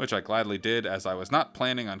 which I gladly did as I was not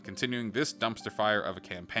planning on continuing this dumpster fire of a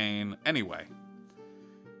campaign anyway.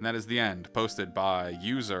 And that is the end, posted by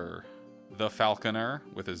user The Falconer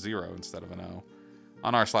with a 0 instead of an O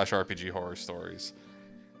on r/RPG horror stories.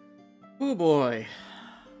 Oh boy.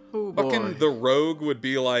 Oh boy. Fucking the rogue would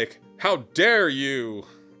be like, "How dare you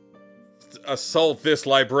assault this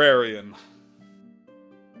librarian?"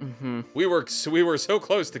 Mm-hmm. We were so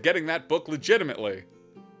close to getting that book legitimately.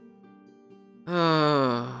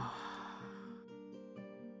 I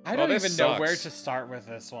don't this even know sucks. where to start with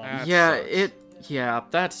this one.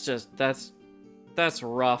 That sucks. That's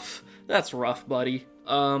rough. That's rough, buddy.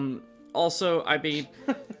 Also, I mean,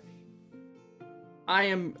 I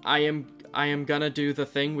am gonna do the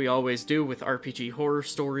thing we always do with RPG horror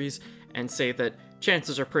stories and say that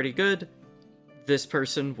chances are pretty good this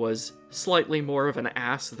person was slightly more of an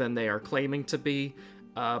ass than they are claiming to be,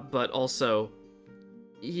 but also,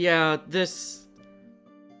 yeah, this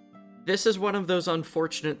is one of those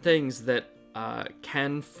unfortunate things that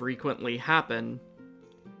can frequently happen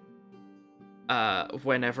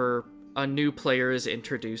whenever a new player is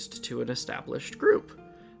introduced to an established group.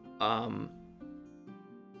 I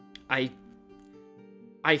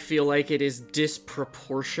feel like it is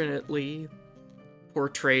disproportionately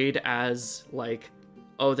portrayed as, like,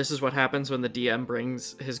 oh, this is what happens when the DM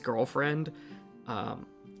brings his girlfriend.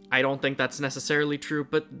 I don't think that's necessarily true,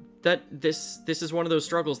 but that this is one of those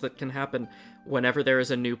struggles that can happen whenever there is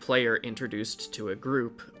a new player introduced to a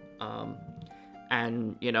group.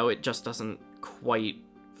 And, you know, it just doesn't quite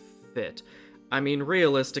fit. I mean,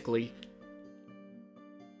 realistically,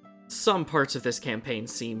 some parts of this campaign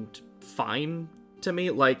seemed fine to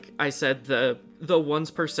me. Like I said, the once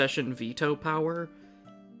per session veto power,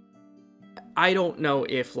 I don't know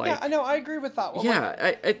if, like... Yeah, I know, I agree with that one.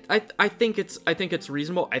 Yeah, I think it's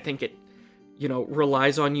reasonable. I think it, you know,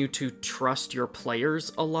 relies on you to trust your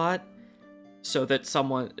players a lot, so that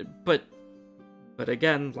someone... But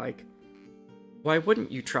again, like, why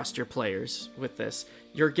wouldn't you trust your players with this?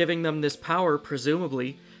 You're giving them this power,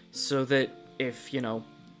 presumably, so that if, you know,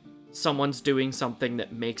 someone's doing something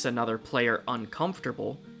that makes another player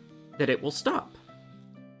uncomfortable, that it will stop.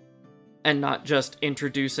 And not just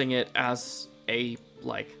introducing it as a,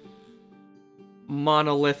 like,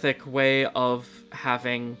 monolithic way of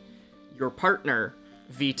having your partner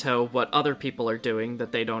veto what other people are doing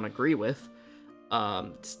that they don't agree with.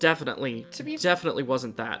 It's definitely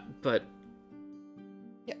wasn't that, but...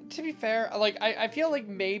 Yeah, to be fair, like, I feel like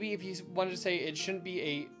maybe if you wanted to say it shouldn't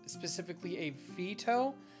be specifically a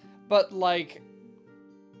veto, but, like...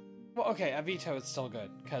 Well, okay, a veto is still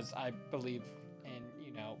good, because I believe in,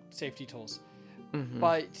 you know, safety tools. Mm-hmm.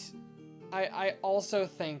 But I also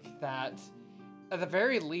think that, at the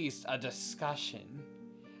very least, a discussion.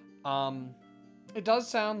 It does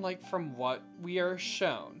sound like from what we are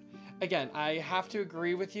shown. Again, I have to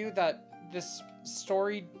agree with you that this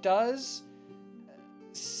story does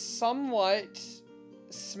somewhat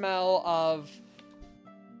smell of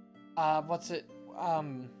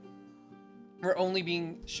we're only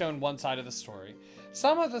being shown one side of the story.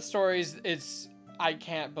 Some of the stories, I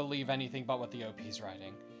can't believe anything but what the OP's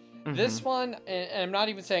writing. Mm-hmm. This one, and I'm not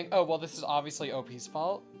even saying, oh, well, this is obviously OP's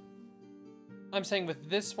fault. I'm saying with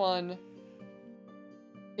this one,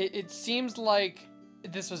 it seems like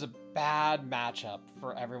this was a bad matchup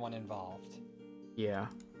for everyone involved. Yeah.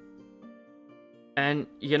 And,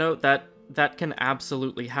 you know, that can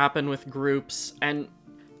absolutely happen with groups, and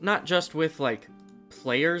not just with, like,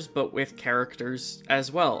 players, but with characters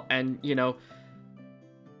as well. And, you know,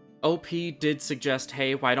 OP did suggest,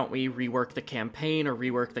 hey, why don't we rework the campaign or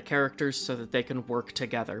rework the characters so that they can work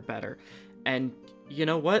together better? And you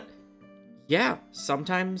know what? Yeah,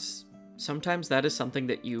 sometimes that is something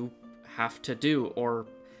that you have to do, or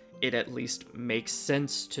it at least makes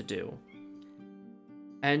sense to do.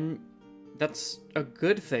 And that's a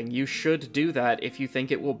good thing. You should do that if you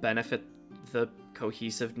think it will benefit the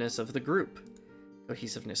cohesiveness of the group.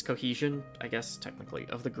 Cohesion, I guess, technically,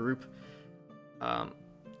 of the group.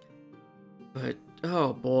 But,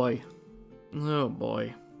 oh boy.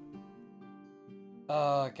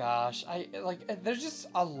 Oh gosh, there's just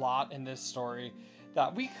a lot in this story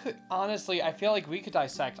that we could, honestly, I feel like we could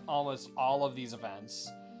dissect almost all of these events.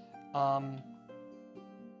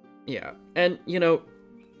 Yeah, and, you know,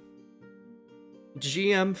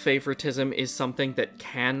 GM favoritism is something that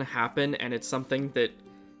can happen, and it's something that,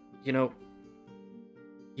 you know,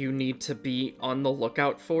 you need to be on the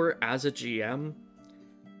lookout for as a GM.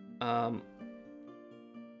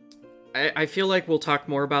 I feel like we'll talk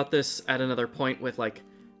more about this at another point with, like,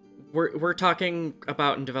 we're talking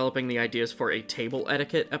about and developing the ideas for a table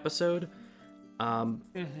etiquette episode.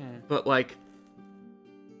 But, like,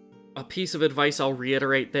 a piece of advice I'll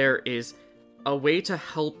reiterate there is a way to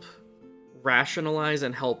help rationalize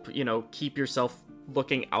and help, you know, keep yourself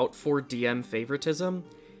looking out for DM favoritism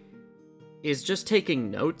is just taking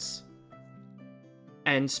notes.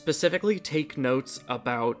 And specifically take notes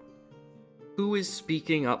about who is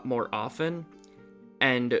speaking up more often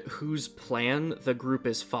and whose plan the group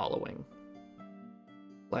is following.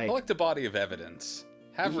 Like, Collect a body of evidence.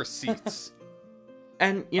 Have receipts.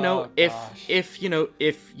 And, you know,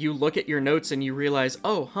 if you look at your notes and you realize,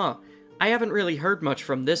 I haven't really heard much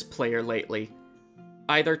from this player lately,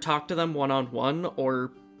 either talk to them one-on-one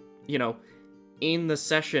or, you know, in the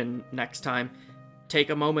session next time, take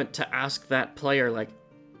a moment to ask that player, like,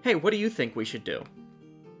 hey, what do you think we should do?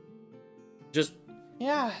 Just...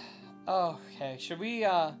 Yeah. Okay, should we,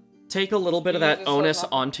 take a little bit of that onus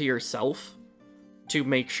onto yourself to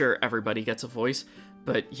make sure everybody gets a voice.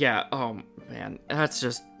 But yeah, oh man, that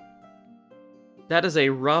is a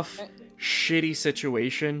rough, shitty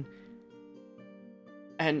situation.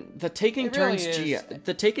 And the taking turns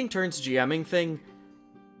GMing thing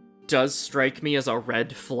does strike me as a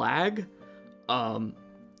red flag.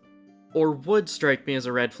 Or would strike me as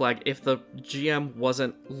a red flag if the GM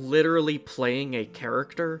wasn't literally playing a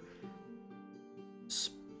character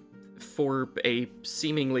for a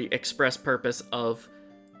seemingly express purpose of,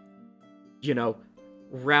 you know,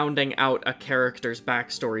 rounding out a character's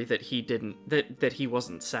backstory that he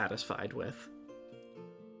wasn't satisfied with.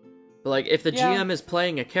 But, like, if the GM is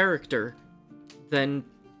playing a character, then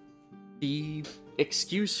the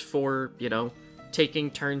excuse for, you know,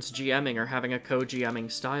 taking turns GMing or having a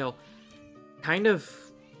co-GMing style kind of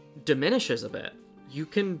diminishes a bit. You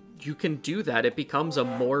can do that. It becomes a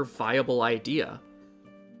more viable idea.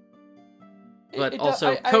 But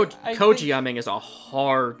also, co-GMing is a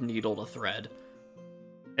hard needle to thread.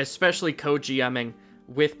 Especially co-GMing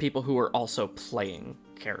with people who are also playing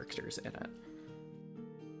characters in it.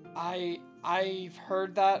 I've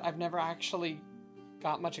heard that. I've never actually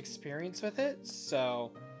got much experience with it,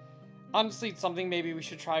 so... Honestly, it's something maybe we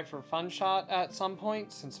should try for Funshot at some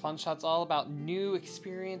point, since Funshot's all about new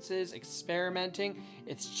experiences, experimenting.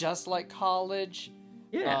 It's just like college.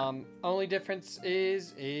 Yeah. Only difference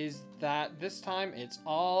is that this time it's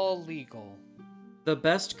all legal. The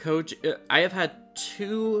best I have had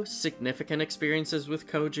 2 significant experiences with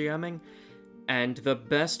co-GMing, and the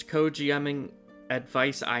best co-GMing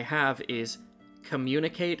advice I have is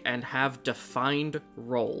communicate and have defined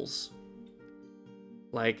roles.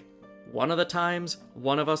 Like, one of the times,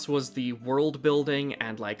 one of us was the world building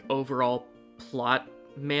and, like, overall plot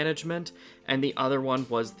management, and the other one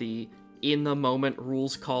was the in-the-moment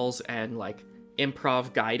rules calls and, like,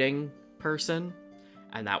 improv guiding person,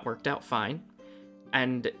 and that worked out fine.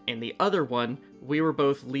 And in the other one, we were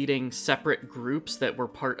both leading separate groups that were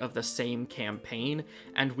part of the same campaign,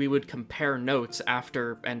 and we would compare notes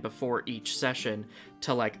after and before each session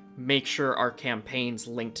to, like, make sure our campaigns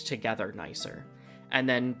linked together nicer. and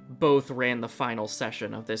then both ran the final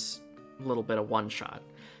session of this little bit of one-shot.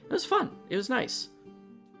 It was fun. It was nice.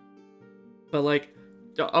 But, like,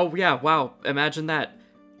 oh yeah, wow, imagine that.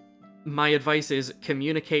 My advice is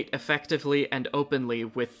communicate effectively and openly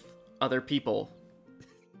with other people.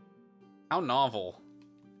 How novel.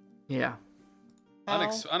 Yeah.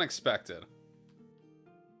 Unexpected.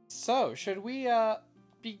 So, should we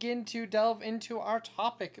begin to delve into our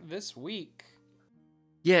topic this week?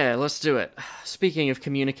 Yeah, let's do it. Speaking of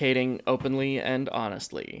communicating openly and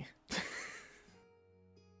honestly.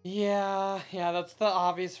 Yeah, that's the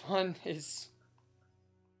obvious one, is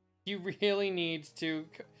you really need to...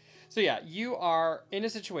 So yeah, you are in a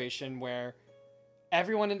situation where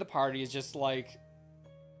everyone in the party is just like,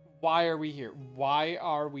 why are we here? Why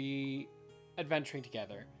are we adventuring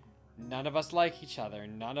together? None of us like each other.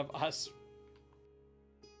 None of us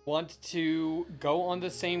want to go on the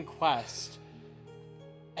same quest.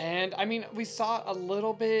 And, I mean, we saw a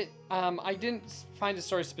little bit, I didn't find a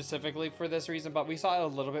story specifically for this reason, but we saw it a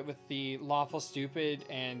little bit with the Lawful Stupid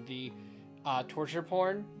and the torture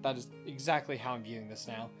porn. That is exactly how I'm viewing this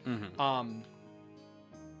now. Mm-hmm.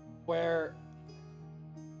 Where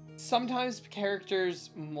sometimes characters'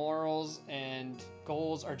 morals and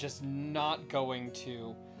goals are just not going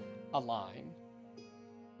to align.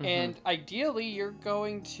 Mm-hmm. And ideally, you're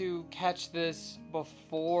going to catch this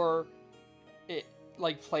before it,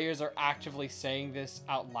 like, players are actively saying this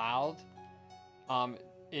out loud,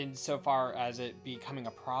 insofar as it becoming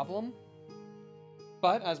a problem.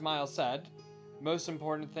 But, as Miles said, most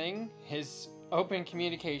important thing, his open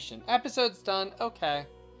communication. Episode's done, okay.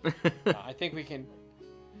 I think we can...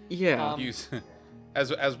 Yeah. Use,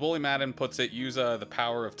 as Wooly Madden puts it, use the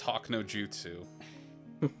power of talk no jutsu.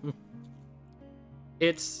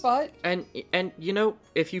 But... And you know,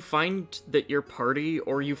 if you find that your party,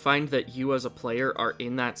 or you find that you as a player are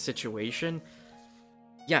in that situation,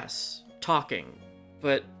 yes, talking.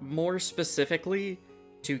 But more specifically,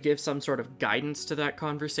 to give some sort of guidance to that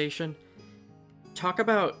conversation, talk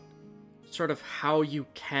about sort of how you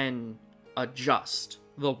can adjust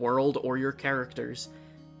the world or your characters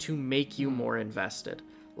to make you more invested.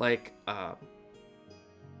 Like,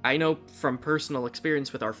 I know from personal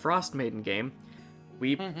experience with our Frost Maiden game,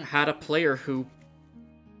 we had a player who,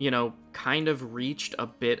 you know, kind of reached a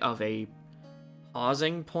bit of a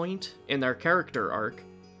pausing point in their character arc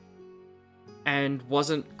and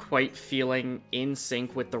wasn't quite feeling in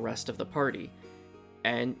sync with the rest of the party.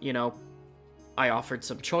 And, you know, I offered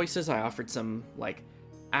some choices, I offered some, like,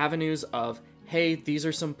 avenues of, hey, these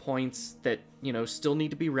are some points that, you know, still need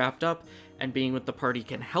to be wrapped up, and being with the party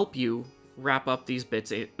can help you wrap up these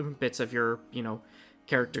bits of your, you know,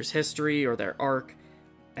 character's history or their arc.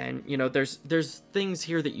 And, you know, there's things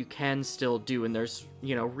here that you can still do, and there's,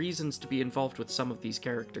 you know, reasons to be involved with some of these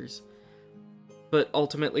characters. But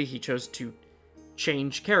ultimately, he chose to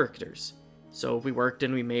change characters. So we worked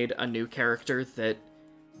and we made a new character that,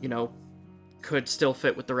 you know, could still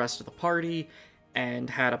fit with the rest of the party, and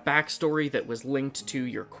had a backstory that was linked to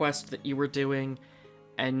your quest that you were doing,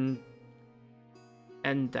 and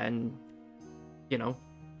then, you know,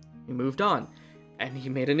 he moved on, and he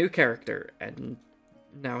made a new character, and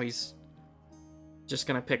now he's just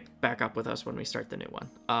gonna pick back up with us when we start the new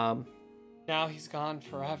one. Now he's gone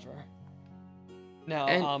forever. Now,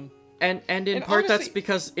 and in part honestly, that's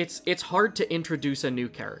because it's hard to introduce a new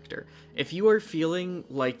character. If you are feeling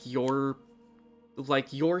like your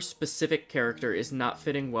specific character is not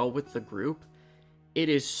fitting well with the group, it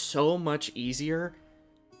is so much easier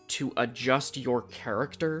to adjust your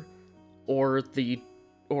character or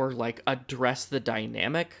like address the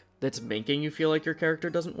dynamic that's making you feel like your character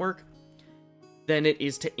doesn't work than it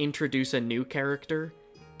is to introduce a new character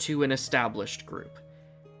to an established group,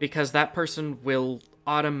 because that person will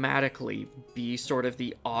automatically be sort of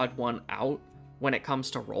the odd one out when it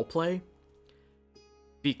comes to roleplay,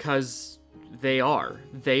 because they are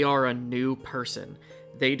a new person.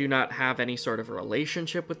 They do not have any sort of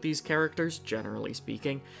relationship with these characters, generally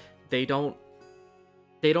speaking. They don't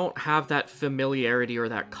have that familiarity or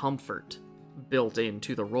that comfort built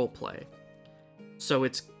into the roleplay. So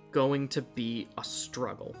it's going to be a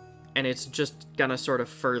struggle, and it's just gonna sort of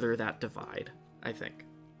further that divide, I think.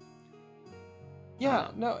 Yeah,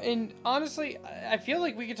 no, and honestly, I feel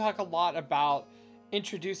like we could talk a lot about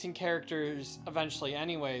introducing characters eventually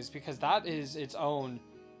anyways, because that is its own,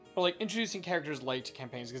 or like introducing characters late to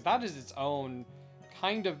campaigns, because that is its own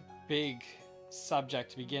kind of big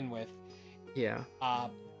subject to begin with. Yeah.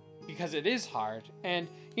 Because it is hard. And,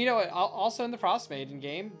 you know, also in the Frost Maiden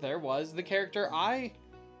game, there was the character I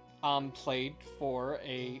played for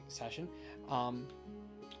a session.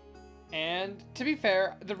 And to be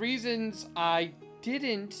fair, the reasons I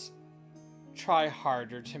didn't try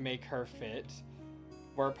harder to make her fit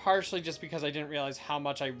were partially just because I didn't realize how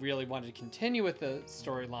much I really wanted to continue with the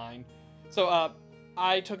storyline. So,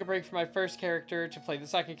 I took a break from my first character to play the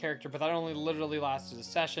second character, but that only literally lasted a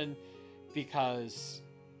session because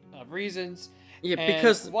of reasons. Yeah, And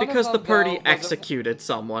because the party though, executed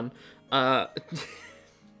someone. Yeah,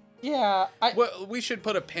 Well, we should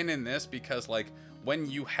put a pin in this because, like, when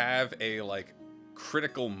you have a, like,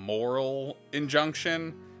 critical moral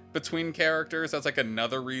injunction between characters, that's, like,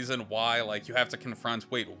 another reason why, like, you have to confront,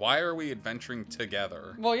 wait, why are we adventuring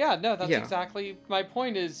together? Well, yeah, no, that's Yeah. exactly my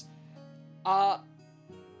point is, and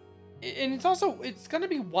it's gonna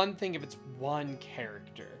be one thing if it's one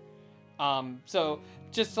character. So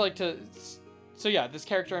just so yeah, this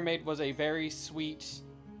character I made was a very sweet,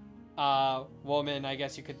 woman, I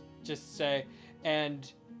guess you could just say,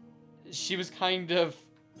 and she was kind of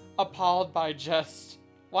appalled by just,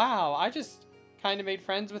 wow, I just kind of made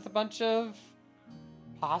friends with a bunch of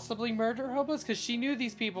possibly murder hobos, because she knew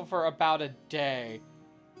these people for about a day,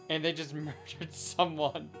 and they just murdered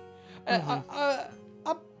someone. A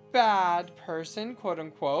bad person, quote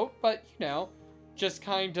unquote, but, you know, just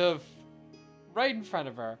kind of right in front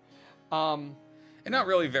of her. And not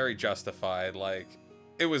really very justified, like,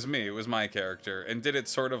 it was me, it was my character, and did it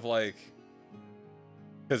sort of, like,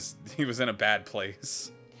 because he was in a bad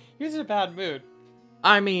place. He was in a bad mood.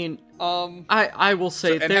 I mean, I will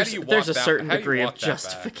say So- and how do you there's a walk certain how do you degree of walk that back?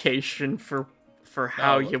 justification for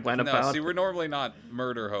how you went about. See, we're normally not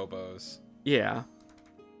murder hobos. Yeah.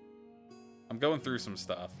 I'm going through some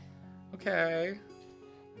stuff. Okay.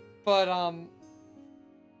 But,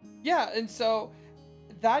 yeah, and so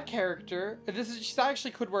that character, she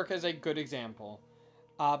actually could work as a good example,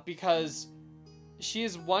 because she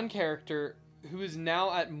is one character who is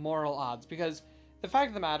now at moral odds, because the fact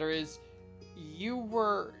of the matter is,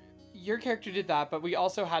 your character did that, but we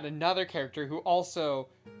also had another character who also,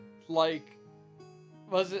 like,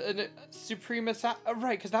 was a supreme assassin,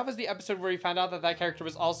 right, because that was the episode where we found out that character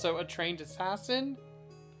was also a trained assassin,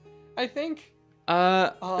 I think.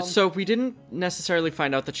 So we didn't necessarily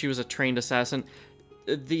find out that she was a trained assassin.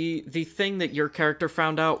 The thing that your character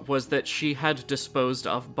found out was that she had disposed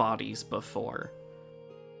of bodies before.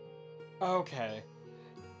 Okay.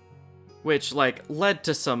 Which, like, led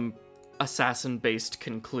to some assassin-based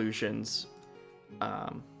conclusions.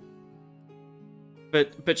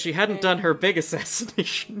 But she hadn't done her big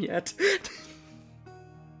assassination yet.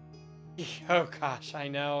 Oh gosh, I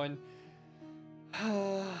know, and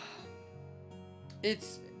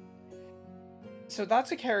so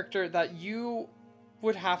that's a character that you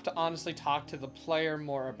would have to honestly talk to the player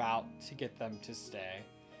more about to get them to stay,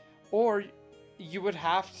 or you would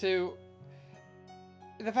have to.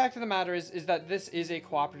 The fact of the matter is that this is a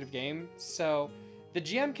cooperative game, so the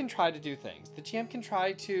GM can try to do things. The GM can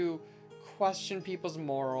try to question people's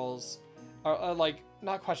morals, or like,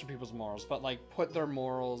 not question people's morals, but like put their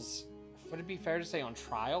morals, would it be fair to say on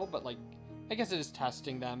trial? But like, I guess it is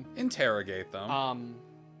testing them. Interrogate them.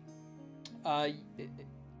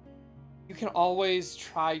 You can always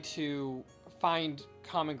try to find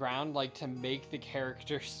common ground, like to make the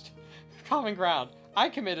characters common ground. I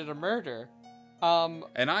committed a murder.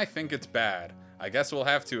 And I think it's bad. I guess we'll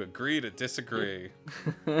have to agree to disagree.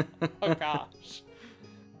 Oh gosh.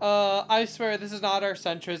 I swear this is not our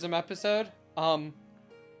centrism episode.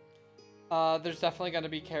 There's definitely gonna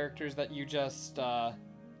be characters that you just, Well,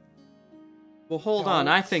 hold on.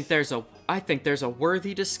 I think there's a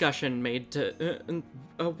worthy discussion made to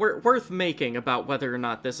worth making about whether or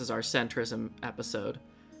not this is our centrism episode.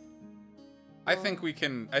 I think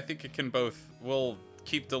it can both. We'll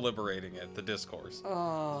keep deliberating it, the discourse.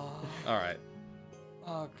 Oh. All right.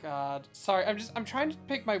 Oh god. Sorry, I'm trying to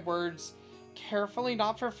pick my words carefully,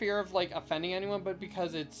 not for fear of like offending anyone, but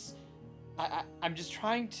because I'm just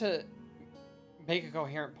trying to make a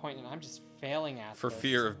coherent point, and I'm just failing at For this.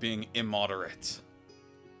 fear of being immoderate.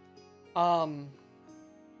 I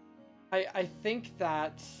think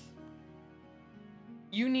that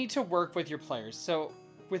you need to work with your players. So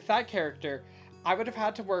with that character, I would have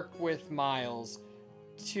had to work with Miles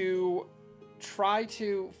to try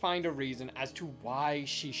to find a reason as to why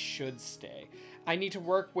she should stay. I need to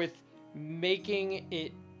work with making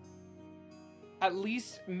it at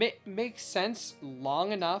least make sense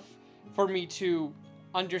long enough for me to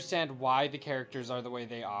understand why the characters are the way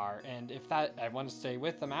they are, and if that I want to stay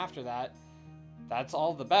with them after that, that's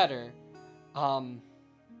all the better. I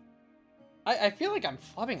feel like I'm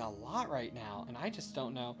flubbing a lot right now, and I just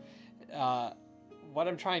don't know what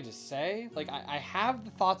I'm trying to say. Like, I have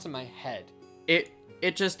the thoughts in my head. It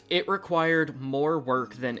required more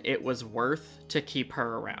work than it was worth to keep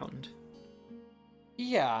her around.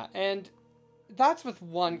 Yeah, and that's with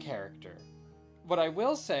one character. What I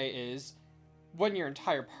will say is, when your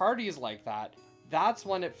entire party is like that, that's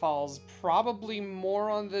when it falls probably more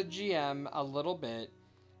on the GM a little bit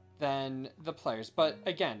than the players. But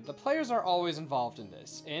again, the players are always involved in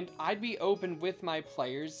this, and I'd be open with my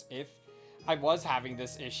players if I was having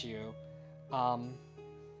this issue.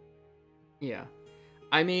 Yeah.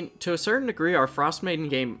 I mean, to a certain degree, our Frostmaiden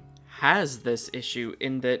game has this issue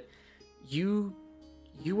in that you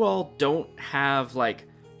all don't have, like,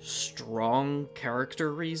 strong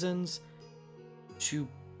character reasons to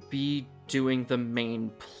be doing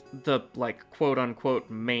the like,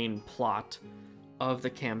 quote-unquote main plot of the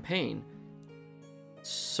campaign.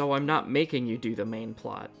 So I'm not making you do the main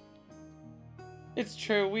plot. It's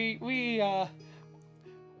true. We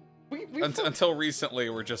Until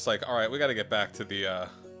recently, we're just like, all right, we got to get back to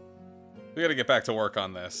we got to get back to work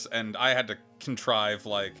on this, and I had to contrive,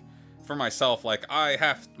 like, for myself, like,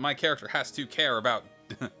 my character has to care about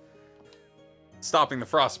stopping the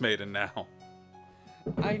Frostmaiden now.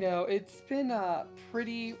 I know, it's been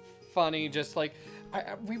pretty funny, just like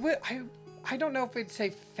I don't know if we'd say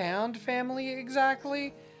found family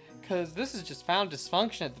exactly, because this is just found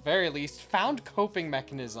dysfunction at the very least, found coping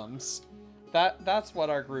mechanisms. That's what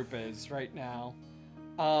our group is right now.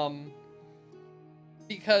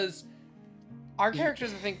 Because our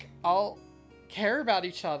characters, I think, all care about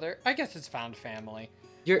each other. I guess it's found family.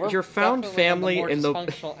 You're found family in the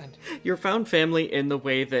end. You're found family in the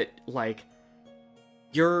way that, like,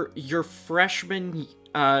 your freshman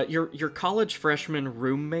your college freshman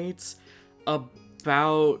roommates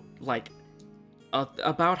about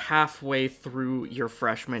halfway through your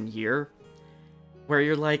freshman year, where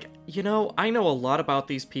you're like, I know a lot about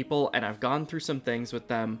these people and I've gone through some things with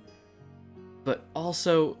them, but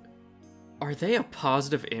also, are they a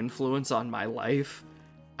positive influence on my life?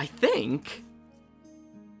 I think.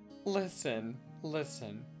 Listen.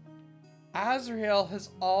 Azrael has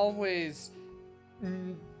always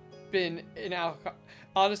been an alcohol.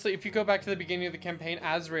 Honestly, if you go back to the beginning of the campaign,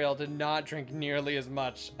 Azrael did not drink nearly as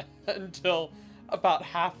much until about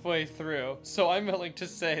halfway through. So I'm willing to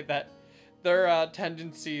say that their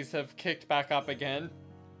tendencies have kicked back up again.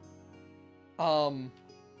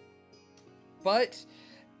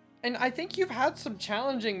 And I think you've had some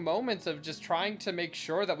challenging moments of just trying to make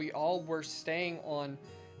sure that we all were staying on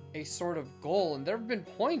a sort of goal. And there have been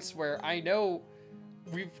points where I know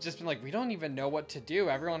we've just been like, we don't even know what to do.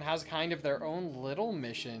 Everyone has kind of their own little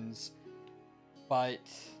missions.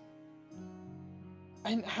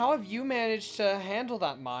 And how have you managed to handle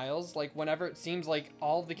that, Miles? Like, whenever it seems like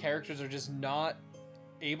all the characters are just not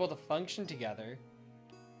able to function together.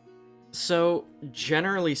 So,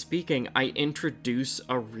 generally speaking, I introduce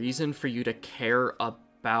a reason for you to care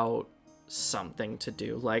about something to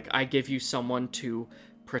do. Like, I give you someone to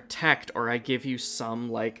protect, or I give you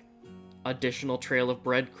some, like, additional trail of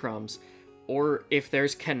breadcrumbs. Or if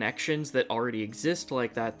there's connections that already exist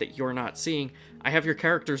like that you're not seeing, I have your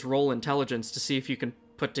characters roll intelligence to see if you can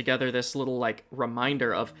put together this little, like,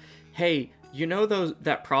 reminder of, hey,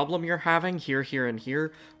 that problem you're having here, here, and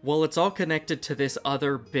here? Well, it's all connected to this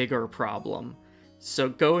other bigger problem. So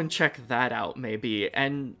go and check that out, maybe.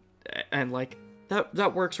 And like,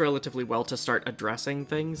 that works relatively well to start addressing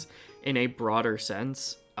things in a broader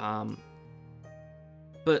sense.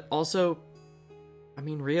 But also, I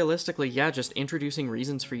mean, realistically, yeah, just introducing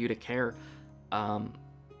reasons for you to care.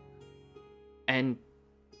 And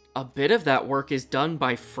a bit of that work is done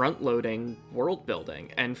by front-loading world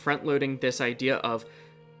building and front-loading this idea of,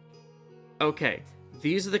 okay,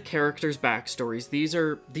 these are the characters' backstories.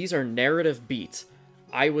 These are narrative beats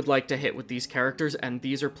I would like to hit with these characters, and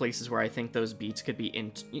these are places where I think those beats could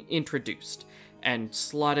be introduced and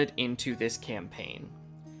slotted into this campaign.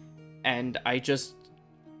 And I just,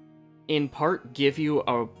 in part, give you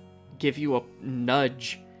a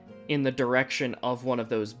nudge in the direction of one of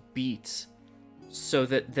those beats, so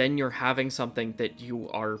that then you're having something that you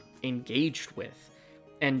are engaged with,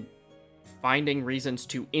 and finding reasons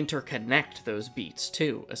to interconnect those beats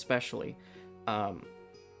too, especially.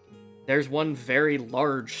 There's one very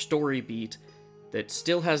large story beat that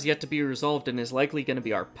still has yet to be resolved and is likely going to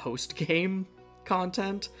be our post-game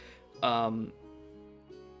content,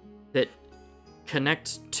 that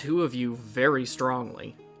connects two of you very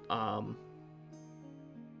strongly, and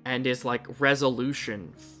is like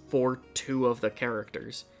resolution for two of the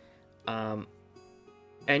characters. And,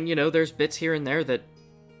 there's bits here and there that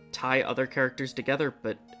tie other characters together,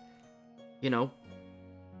 but,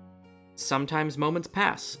 sometimes moments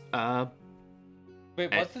pass.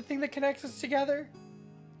 Wait, what's the thing that connects us together?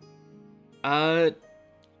 So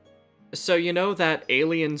that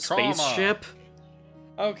alien Trauma. spaceship?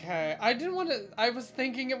 Okay, I didn't want to. I was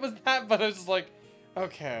thinking it was that, but I was like,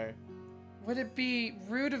 okay. Would it be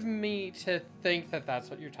rude of me to think that that's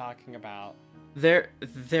what you're talking about? There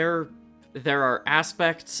are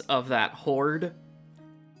aspects of that horde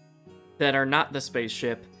that are not the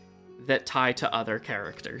spaceship that tie to other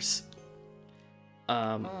characters.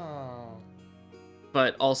 Oh.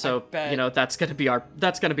 But also, bet. you know, that's gonna be our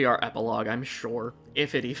epilogue, I'm sure,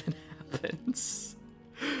 if it even happens.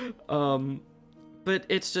 But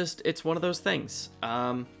it's one of those things.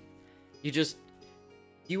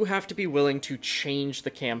 You have to be willing to change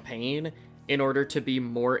the campaign in order to be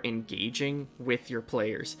more engaging with your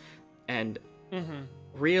players. And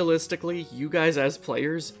realistically, you guys as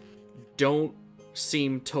players don't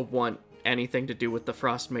seem to want anything to do with the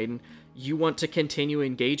Frost Maiden. You want to continue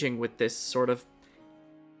engaging with this sort of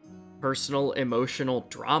personal, emotional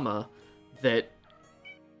drama that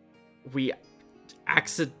we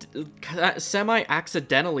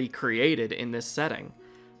semi-accidentally created in this setting.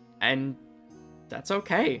 And that's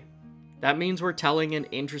okay. That means we're telling an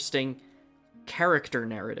interesting character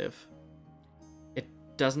narrative. It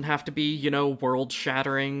doesn't have to be, you know,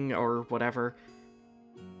 world-shattering or whatever,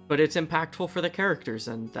 but it's impactful for the characters,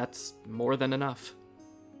 and that's more than enough.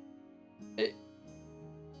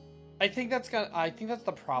 I think that's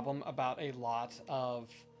the problem about a lot of,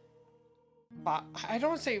 I don't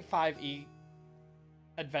want to say 5e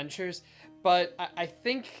adventures, but I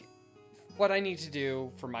think what I need to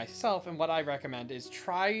do for myself and what I recommend is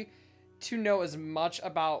try to know as much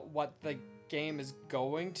about what the game is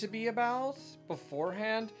going to be about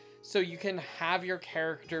beforehand, so you can have your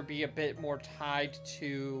character be a bit more tied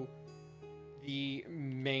to the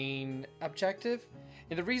main objective.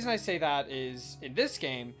 And the reason I say that is, in this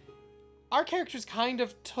game, our characters kind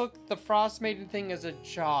of took the Frost Maiden thing as a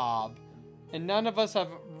job, and none of us have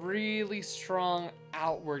really strong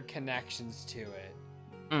outward connections to it.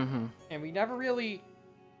 Mm-hmm. And we never really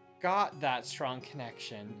got that strong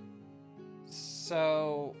connection.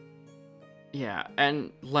 So... Yeah,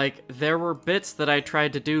 and, like, there were bits that I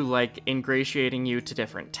tried to do, like, ingratiating you to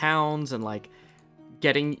different towns and, like,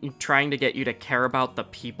 trying to get you to care about the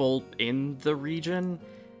people in the region,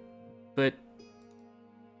 but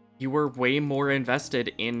you were way more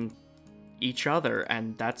invested in each other,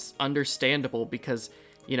 and that's understandable because,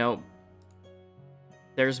 you know,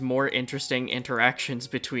 there's more interesting interactions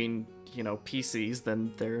between, you know, PCs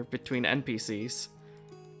than there between NPCs.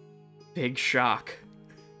 Big shock.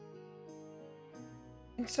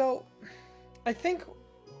 And so, I think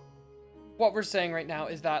what we're saying right now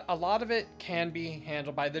is that a lot of it can be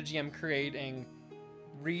handled by the GM creating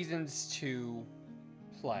reasons to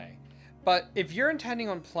play. But if you're intending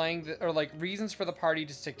on playing, or like reasons for the party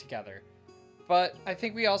to stick together, but I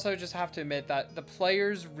think we also just have to admit that the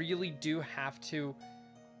players really do have to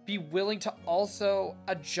be willing to also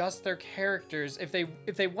adjust their characters if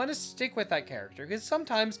they want to stick with that character, because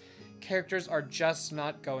sometimes characters are just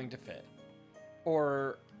not going to fit,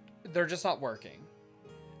 or they're just not working.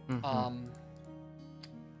 Mm-hmm.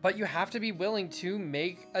 But you have to be willing to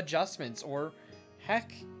make adjustments, or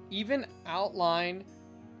heck, even outline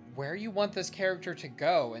where you want this character to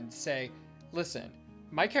go and say, listen,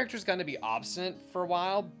 my character's going to be obstinate for a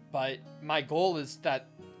while, but my goal is that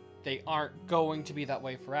they aren't going to be that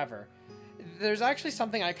way forever. There's actually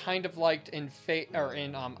something I kind of liked in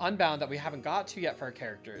Unbound that we haven't got to yet for our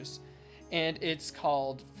characters, and it's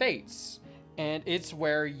called Fates. And it's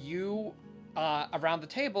where you, around the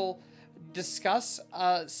table, discuss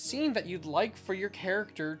a scene that you'd like for your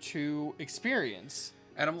character to experience.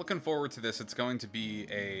 And I'm looking forward to this. It's going to be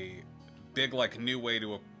a big, like, new way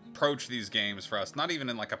to approach these games for us. Not even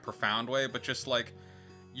in, like, a profound way, but just, like,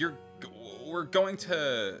 we're going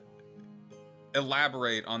to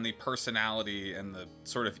elaborate on the personality and the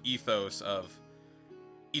sort of ethos of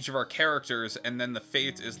each of our characters, and then the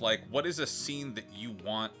fate is, like, what is a scene that you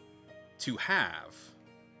want to have?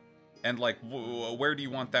 And, like, where do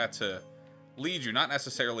you want that to lead you? Not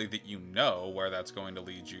necessarily that you know where that's going to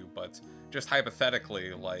lead you, but just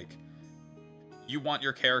hypothetically, like, you want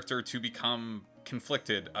your character to become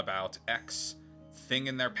conflicted about X thing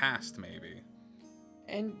in their past, maybe.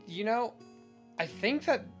 And, you know, I think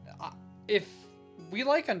that if we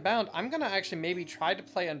like Unbound, I'm going to actually maybe try to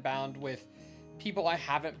play Unbound with people I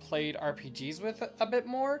haven't played RPGs with a bit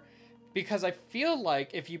more, because I feel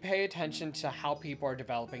like if you pay attention to how people are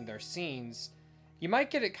developing their scenes, you might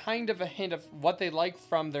get a kind of a hint of what they like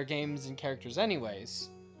from their games and characters anyways.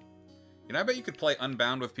 You know, I bet you could play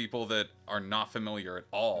Unbound with people that are not familiar at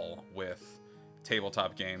all with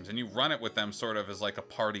tabletop games, and you run it with them sort of as like a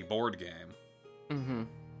party board game. Mm-hmm.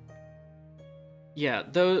 Yeah,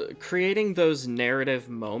 though creating those narrative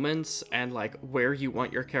moments and like where you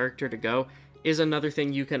want your character to go is another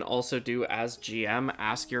thing you can also do as GM.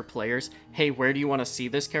 Ask your players, hey, where do you want to see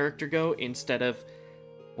this character go? Instead of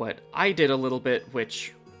what I did a little bit,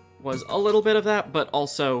 which was a little bit of that, but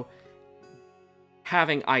also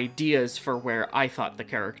having ideas for where I thought the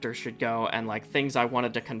character should go and like things I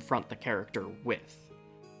wanted to confront the character with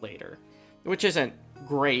later. Which isn't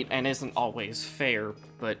great and isn't always fair,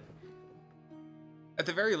 but at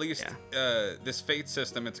the very least, this fate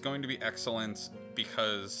system, it's going to be excellent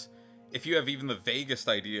because if you have even the vaguest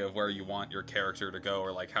idea of where you want your character to go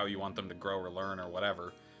or like how you want them to grow or learn or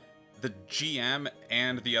whatever, the GM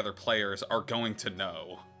and the other players are going to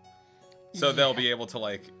know. So they'll be able to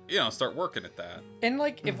like, start working at that. And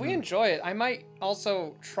like, if we enjoy it, I might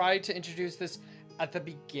also try to introduce this at the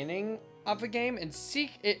beginning of a game and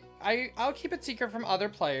seek it. I'll keep it secret from other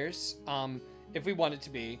players, if we want it to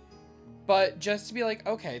be. But just to be like,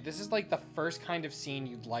 okay, this is like the first kind of scene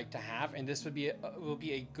you'd like to have, and this will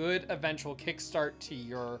be a good eventual kickstart to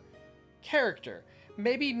your character.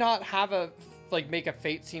 Maybe not have make a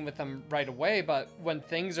fate scene with them right away, but when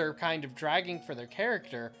things are kind of dragging for their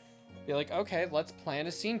character, be like, okay, let's plan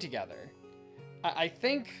a scene together. I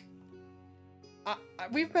think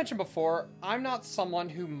we've mentioned before, I'm not someone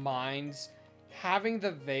who minds having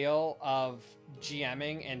the veil of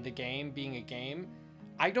GMing and the game being a game.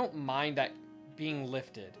 I don't mind that being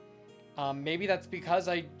lifted. Maybe that's because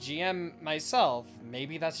I GM myself.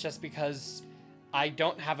 Maybe that's just because I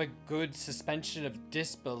don't have a good suspension of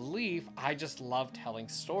disbelief. I just love telling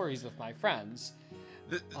stories with my friends.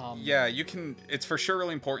 You can. It's for sure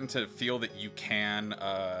really important to feel that you can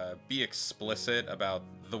be explicit about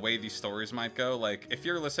the way these stories might go. Like, if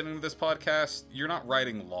you're listening to this podcast, you're not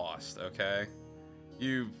writing Lost, okay?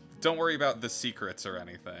 You don't worry about the secrets or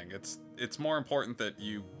anything. It's more important that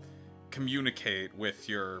you communicate with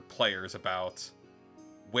your players about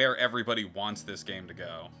where everybody wants this game to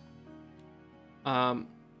go.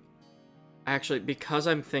 Actually, because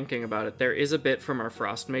I'm thinking about it, there is a bit from our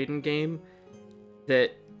Frost Maiden game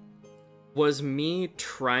that was me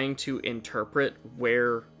trying to interpret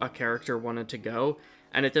where a character wanted to go,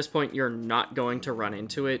 and at this point you're not going to run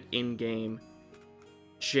into it in game.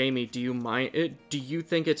 Jamie, do you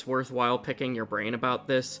think it's worthwhile picking your brain about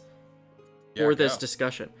this for this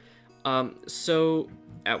discussion? So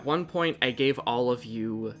at one point I gave all of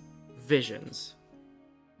you visions.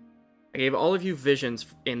 I gave all of you visions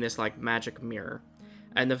in this like magic mirror,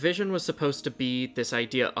 and the vision was supposed to be this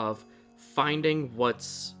idea of finding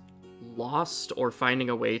what's lost or finding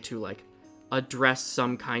a way to like address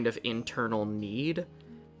some kind of internal need.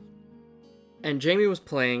 And Jamie was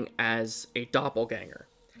playing as a doppelganger.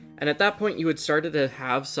 And at that point you had started to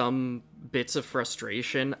have some bits of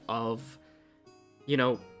frustration of,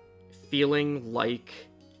 feeling like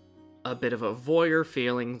a bit of a voyeur,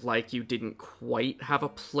 feeling like you didn't quite have a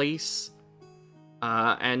place,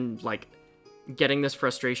 and like getting this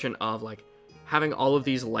frustration of like having all of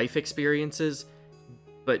these life experiences,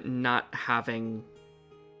 but not having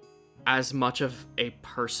as much of a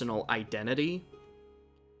personal identity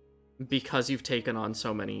because you've taken on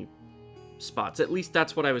so many spots. At least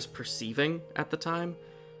that's what I was perceiving at the time.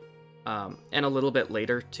 And a little bit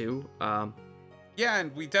later, too. Yeah,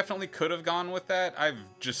 and we definitely could have gone with that. I've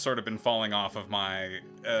just sort of been falling off of my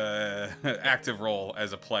active role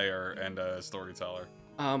as a player and a storyteller.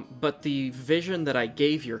 But the vision that I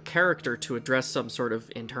gave your character to address some sort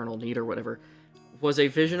of internal need or whatever was a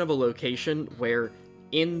vision of a location where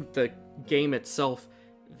in the game itself,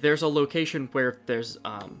 there's a location where there's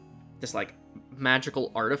this like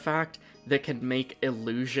magical artifact that can make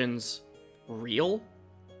illusions real.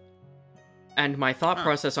 And my thought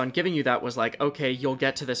process on giving you that was like, okay, you'll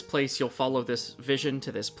get to this place, you'll follow this vision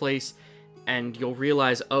to this place, and you'll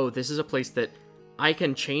realize, oh, this is a place that I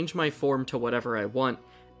can change my form to whatever I want,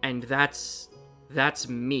 and that's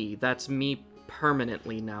me. That's me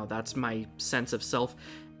permanently now. That's my sense of self.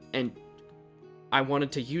 And I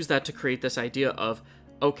wanted to use that to create this idea of,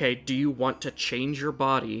 okay, do you want to change your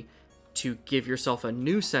body to give yourself a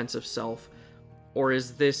new sense of self, or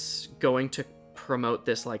is this going to promote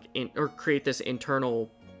this like or create this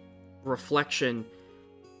internal reflection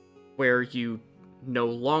where you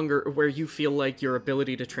where you feel like your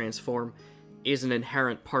ability to transform is an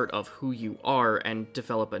inherent part of who you are and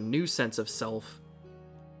develop a new sense of self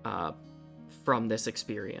from this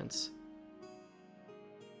experience.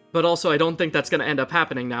 But also I don't think that's going to end up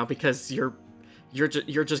happening now because you're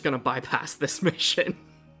just going to bypass this mission.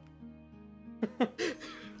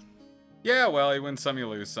 Yeah, well, you win some, you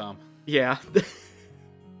lose some. Yeah.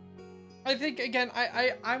 I think, again,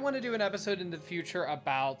 I want to do an episode in the future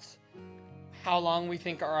about how long we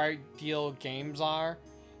think our ideal games are,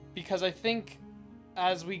 because I think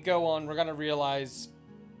as we go on, we're gonna realize.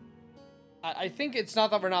 I think it's not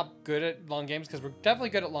that we're not good at long games, because we're definitely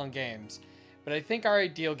good at long games, but I think our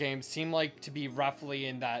ideal games seem like to be roughly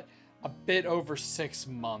in that a bit over 6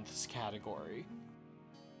 months category.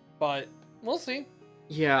 But we'll see.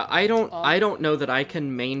 Yeah, I don't know that I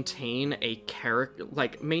can maintain a character,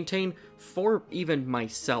 like, maintain for even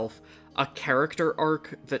myself a character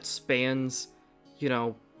arc that spans, you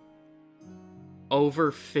know,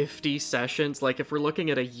 over 50 sessions. Like, if we're looking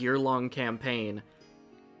at a year-long campaign,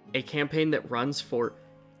 a campaign that runs for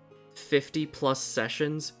 50 plus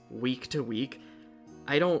sessions week to week,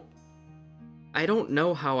 I don't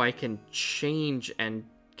know how I can change and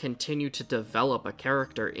continue to develop a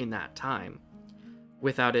character in that time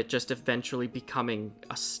without it just eventually becoming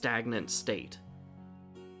a stagnant state.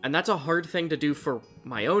 And that's a hard thing to do for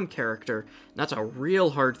my own character. That's a real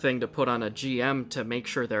hard thing to put on a GM to make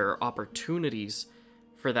sure there are opportunities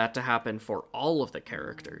for that to happen for all of the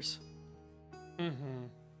characters. Mm-hmm.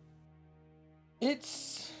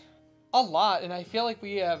 It's a lot, and I feel like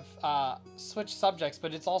we have switched subjects,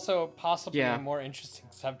 but it's also possibly a more interesting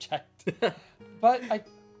subject. But I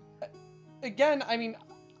mean,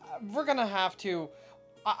 we're gonna have to.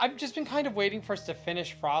 I've just been kind of waiting for us to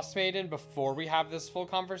finish Frostmaiden before we have this full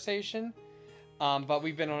conversation. But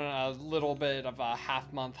we've been on a little bit of a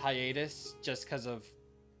half-month hiatus just because of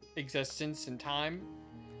existence and time.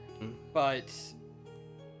 But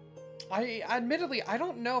admittedly, I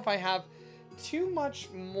don't know if I have too much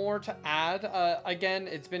more to add. Again,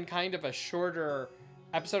 it's been kind of a shorter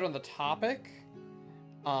episode on the topic.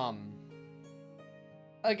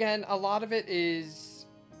 Again, a lot of it is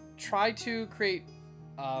try to create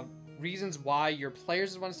reasons why your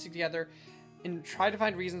players want to stick together, and try to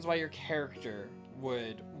find reasons why your character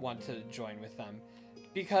would want to join with them.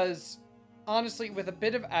 Because honestly, with a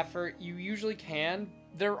bit of effort, you usually can.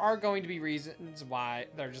 There are going to be reasons why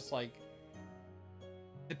they're just like,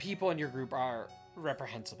 the people in your group are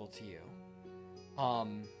reprehensible to you.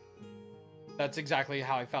 That's exactly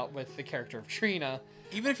how I felt with the character of Trina.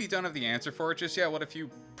 Even if you don't have the answer for it, just, what if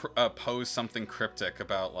you pose something cryptic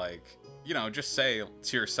about, like, just say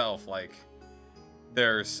to yourself, like,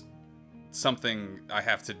 there's something I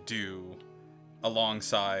have to do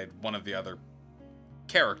alongside one of the other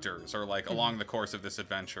characters, or, like, along the course of this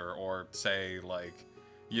adventure, or say, like,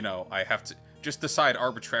 I have to just decide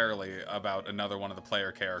arbitrarily about another one of the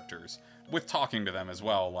player characters, with talking to them as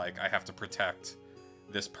well, like, I have to protect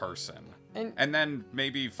this person. And then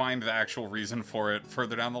maybe find the actual reason for it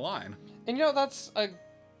further down the line. And that's a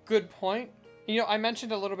good point. I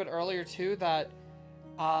mentioned a little bit earlier too that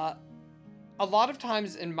a lot of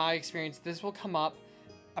times in my experience, this will come up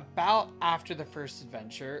about after the first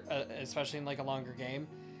adventure, especially in like a longer game,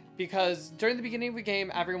 because during the beginning of the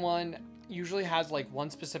game, everyone usually has like one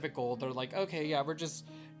specific goal. They're like, okay, yeah, we're just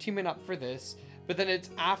teaming up for this. But then it's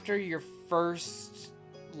after your first,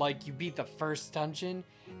 like, you beat the first dungeon,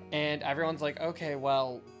 and everyone's like, okay,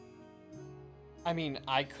 well, I mean,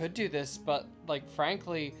 I could do this, but, like,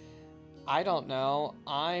 frankly, I don't know.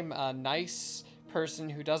 I'm a nice person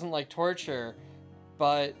who doesn't like torture,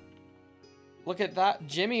 but look at that.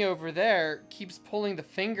 Jimmy over there keeps pulling the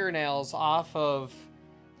fingernails off of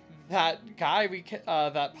that guy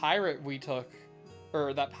that pirate we took,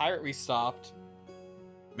 or that pirate we stopped.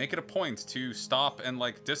 Make it a point to stop and,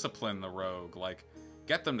 like, discipline the rogue, like,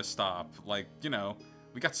 get them to stop, like,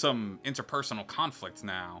 we got some interpersonal conflict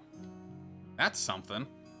now. That's something.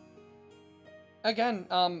 Again,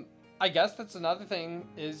 I guess that's another thing,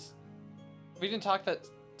 is we didn't talk that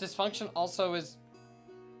dysfunction also is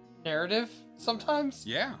narrative sometimes.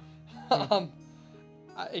 Yeah.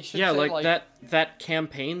 I should say, like that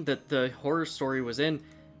campaign that the horror story was in,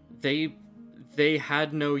 they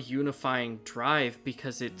had no unifying drive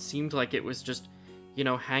because it seemed like it was just,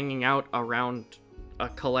 hanging out around a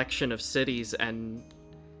collection of cities and,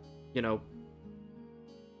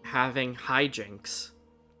 having hijinks.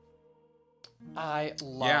 I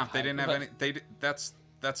love. Yeah, they didn't have any.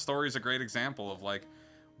 That story is a great example of, like,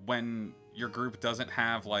 when your group doesn't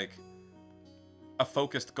have, like, a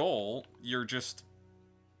focused goal, you're just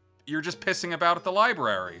pissing about at the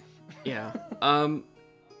library. Yeah.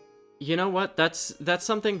 You know what? That's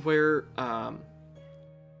something where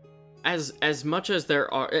as much as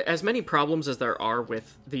there are as many problems as there are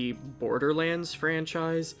with the Borderlands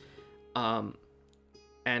franchise, and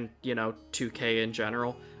 2K in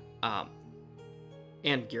general,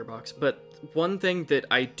 and Gearbox, but one thing that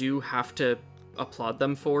I do have to applaud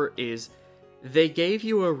them for is they gave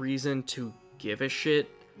you a reason to give a shit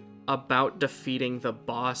about defeating the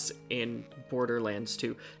boss in Borderlands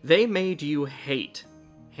 2. They made you hate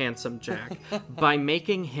Handsome Jack by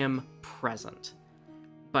making him present.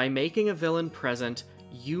 By making a villain present,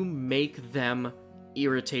 you make them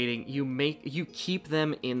irritating. You keep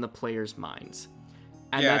them in the players' minds.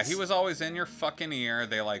 And yeah, he was always in your fucking ear.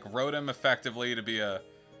 They like wrote him effectively to be a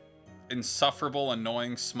insufferable,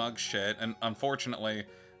 annoying, smug shit. And unfortunately,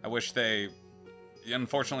 they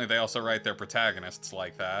also write their protagonists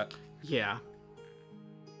like that. Yeah.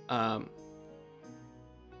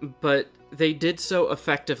 But they did so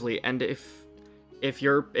effectively, and if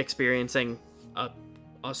you're experiencing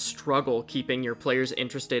a struggle keeping your players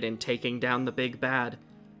interested in taking down the big bad,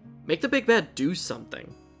 make the big bad do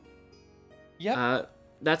something. Yep.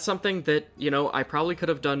 That's something that, I probably could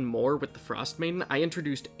have done more with the Frost Maiden. I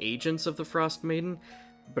introduced agents of the Frost Maiden,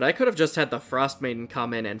 but I could have just had the Frost Maiden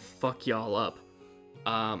come in and fuck y'all up.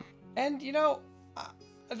 And you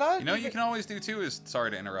can always do too is,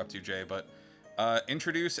 sorry to interrupt you, Jay, but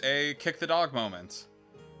introduce a kick the dog moment.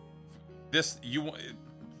 Just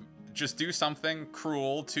do something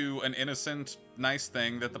cruel to an innocent, nice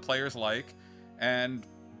thing that the players like, and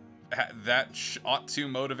that ought to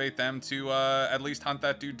motivate them to at least hunt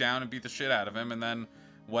that dude down and beat the shit out of him, and then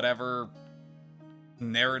whatever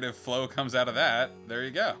narrative flow comes out of that, there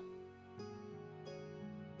you go.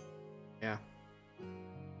 Yeah.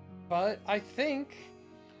 But I think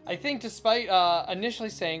despite initially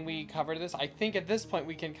saying we covered this, I think at this point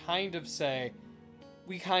we can kind of say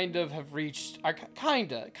we kind of have reached our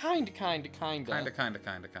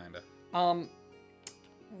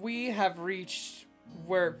we have reached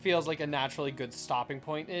where it feels like a naturally good stopping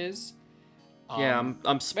point is. Yeah,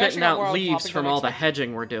 I'm spitting out leaves from all the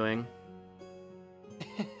hedging we're doing.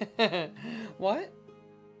 What?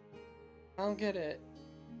 I don't get it.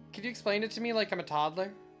 Could you explain it to me like I'm a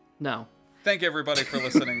toddler? No. Thank everybody for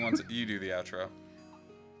listening once you do the outro.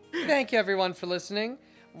 Thank you everyone for listening.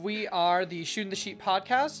 We are the Shootin' the Sheep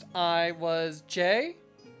podcast. I was Jay.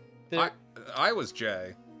 I was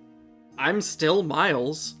Jay. I'm still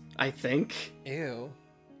Miles, I think. Ew.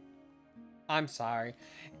 I'm sorry.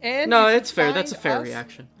 And no, it's fair. That's a fair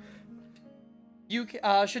reaction. You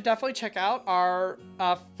should definitely check out our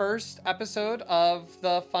first episode of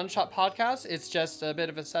the Fun Shop podcast. It's just a bit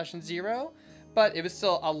of a session 0, but it was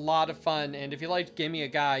still a lot of fun. And if you liked Gimme a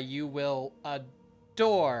Guy, you will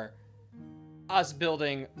adore us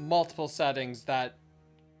building multiple settings that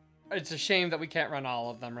it's a shame that we can't run all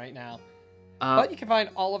of them right now. But you can find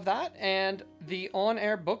all of that and the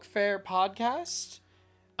On-Air Book Fair podcast.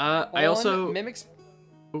 I also... Mimics...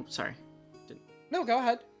 Oops, sorry. No, go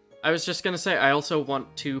ahead. I was just going to say, I also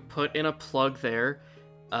want to put in a plug there.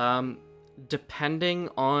 Depending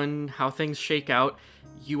on how things shake out,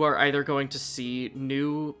 you are either going to see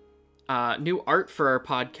new art for our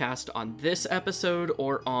podcast on this episode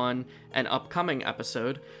or on an upcoming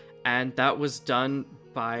episode, and that was done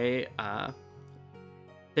by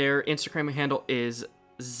their Instagram handle is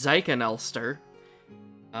Zykenelster.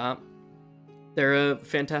 They're a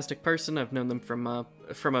fantastic person. I've known them from a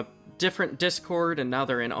different Discord, and now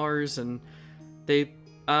they're in ours, and they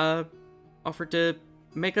offered to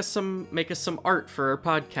make us some art for our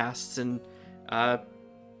podcasts, and I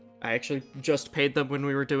actually just paid them when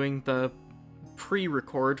we were doing the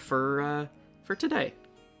pre-record for today.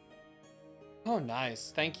 Oh,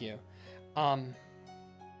 nice. Thank you.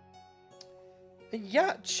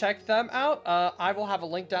 Yeah, check them out. I will have a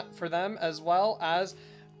link for them as well as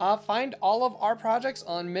find all of our projects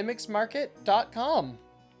on mimicsmarket.com.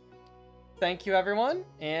 Thank you, everyone,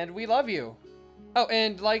 and we love you. Oh,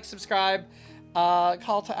 and like, subscribe,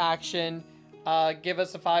 call to action, give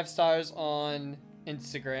us a 5 stars on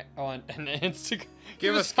Instagram.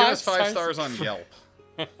 Give us 5 stars on Yelp.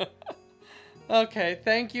 Okay,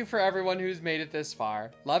 thank you for everyone who's made it this far.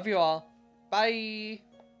 Love you all. Bye.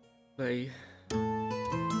 Bye.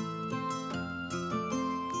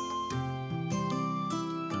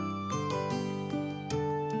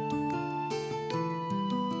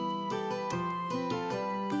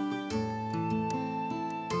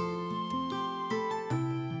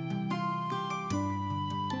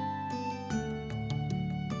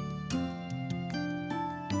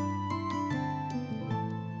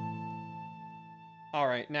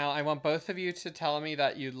 Alright, now I want both of you to tell me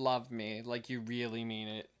that you love me, like you really mean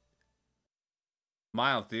it.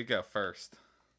 Miles, do you go first?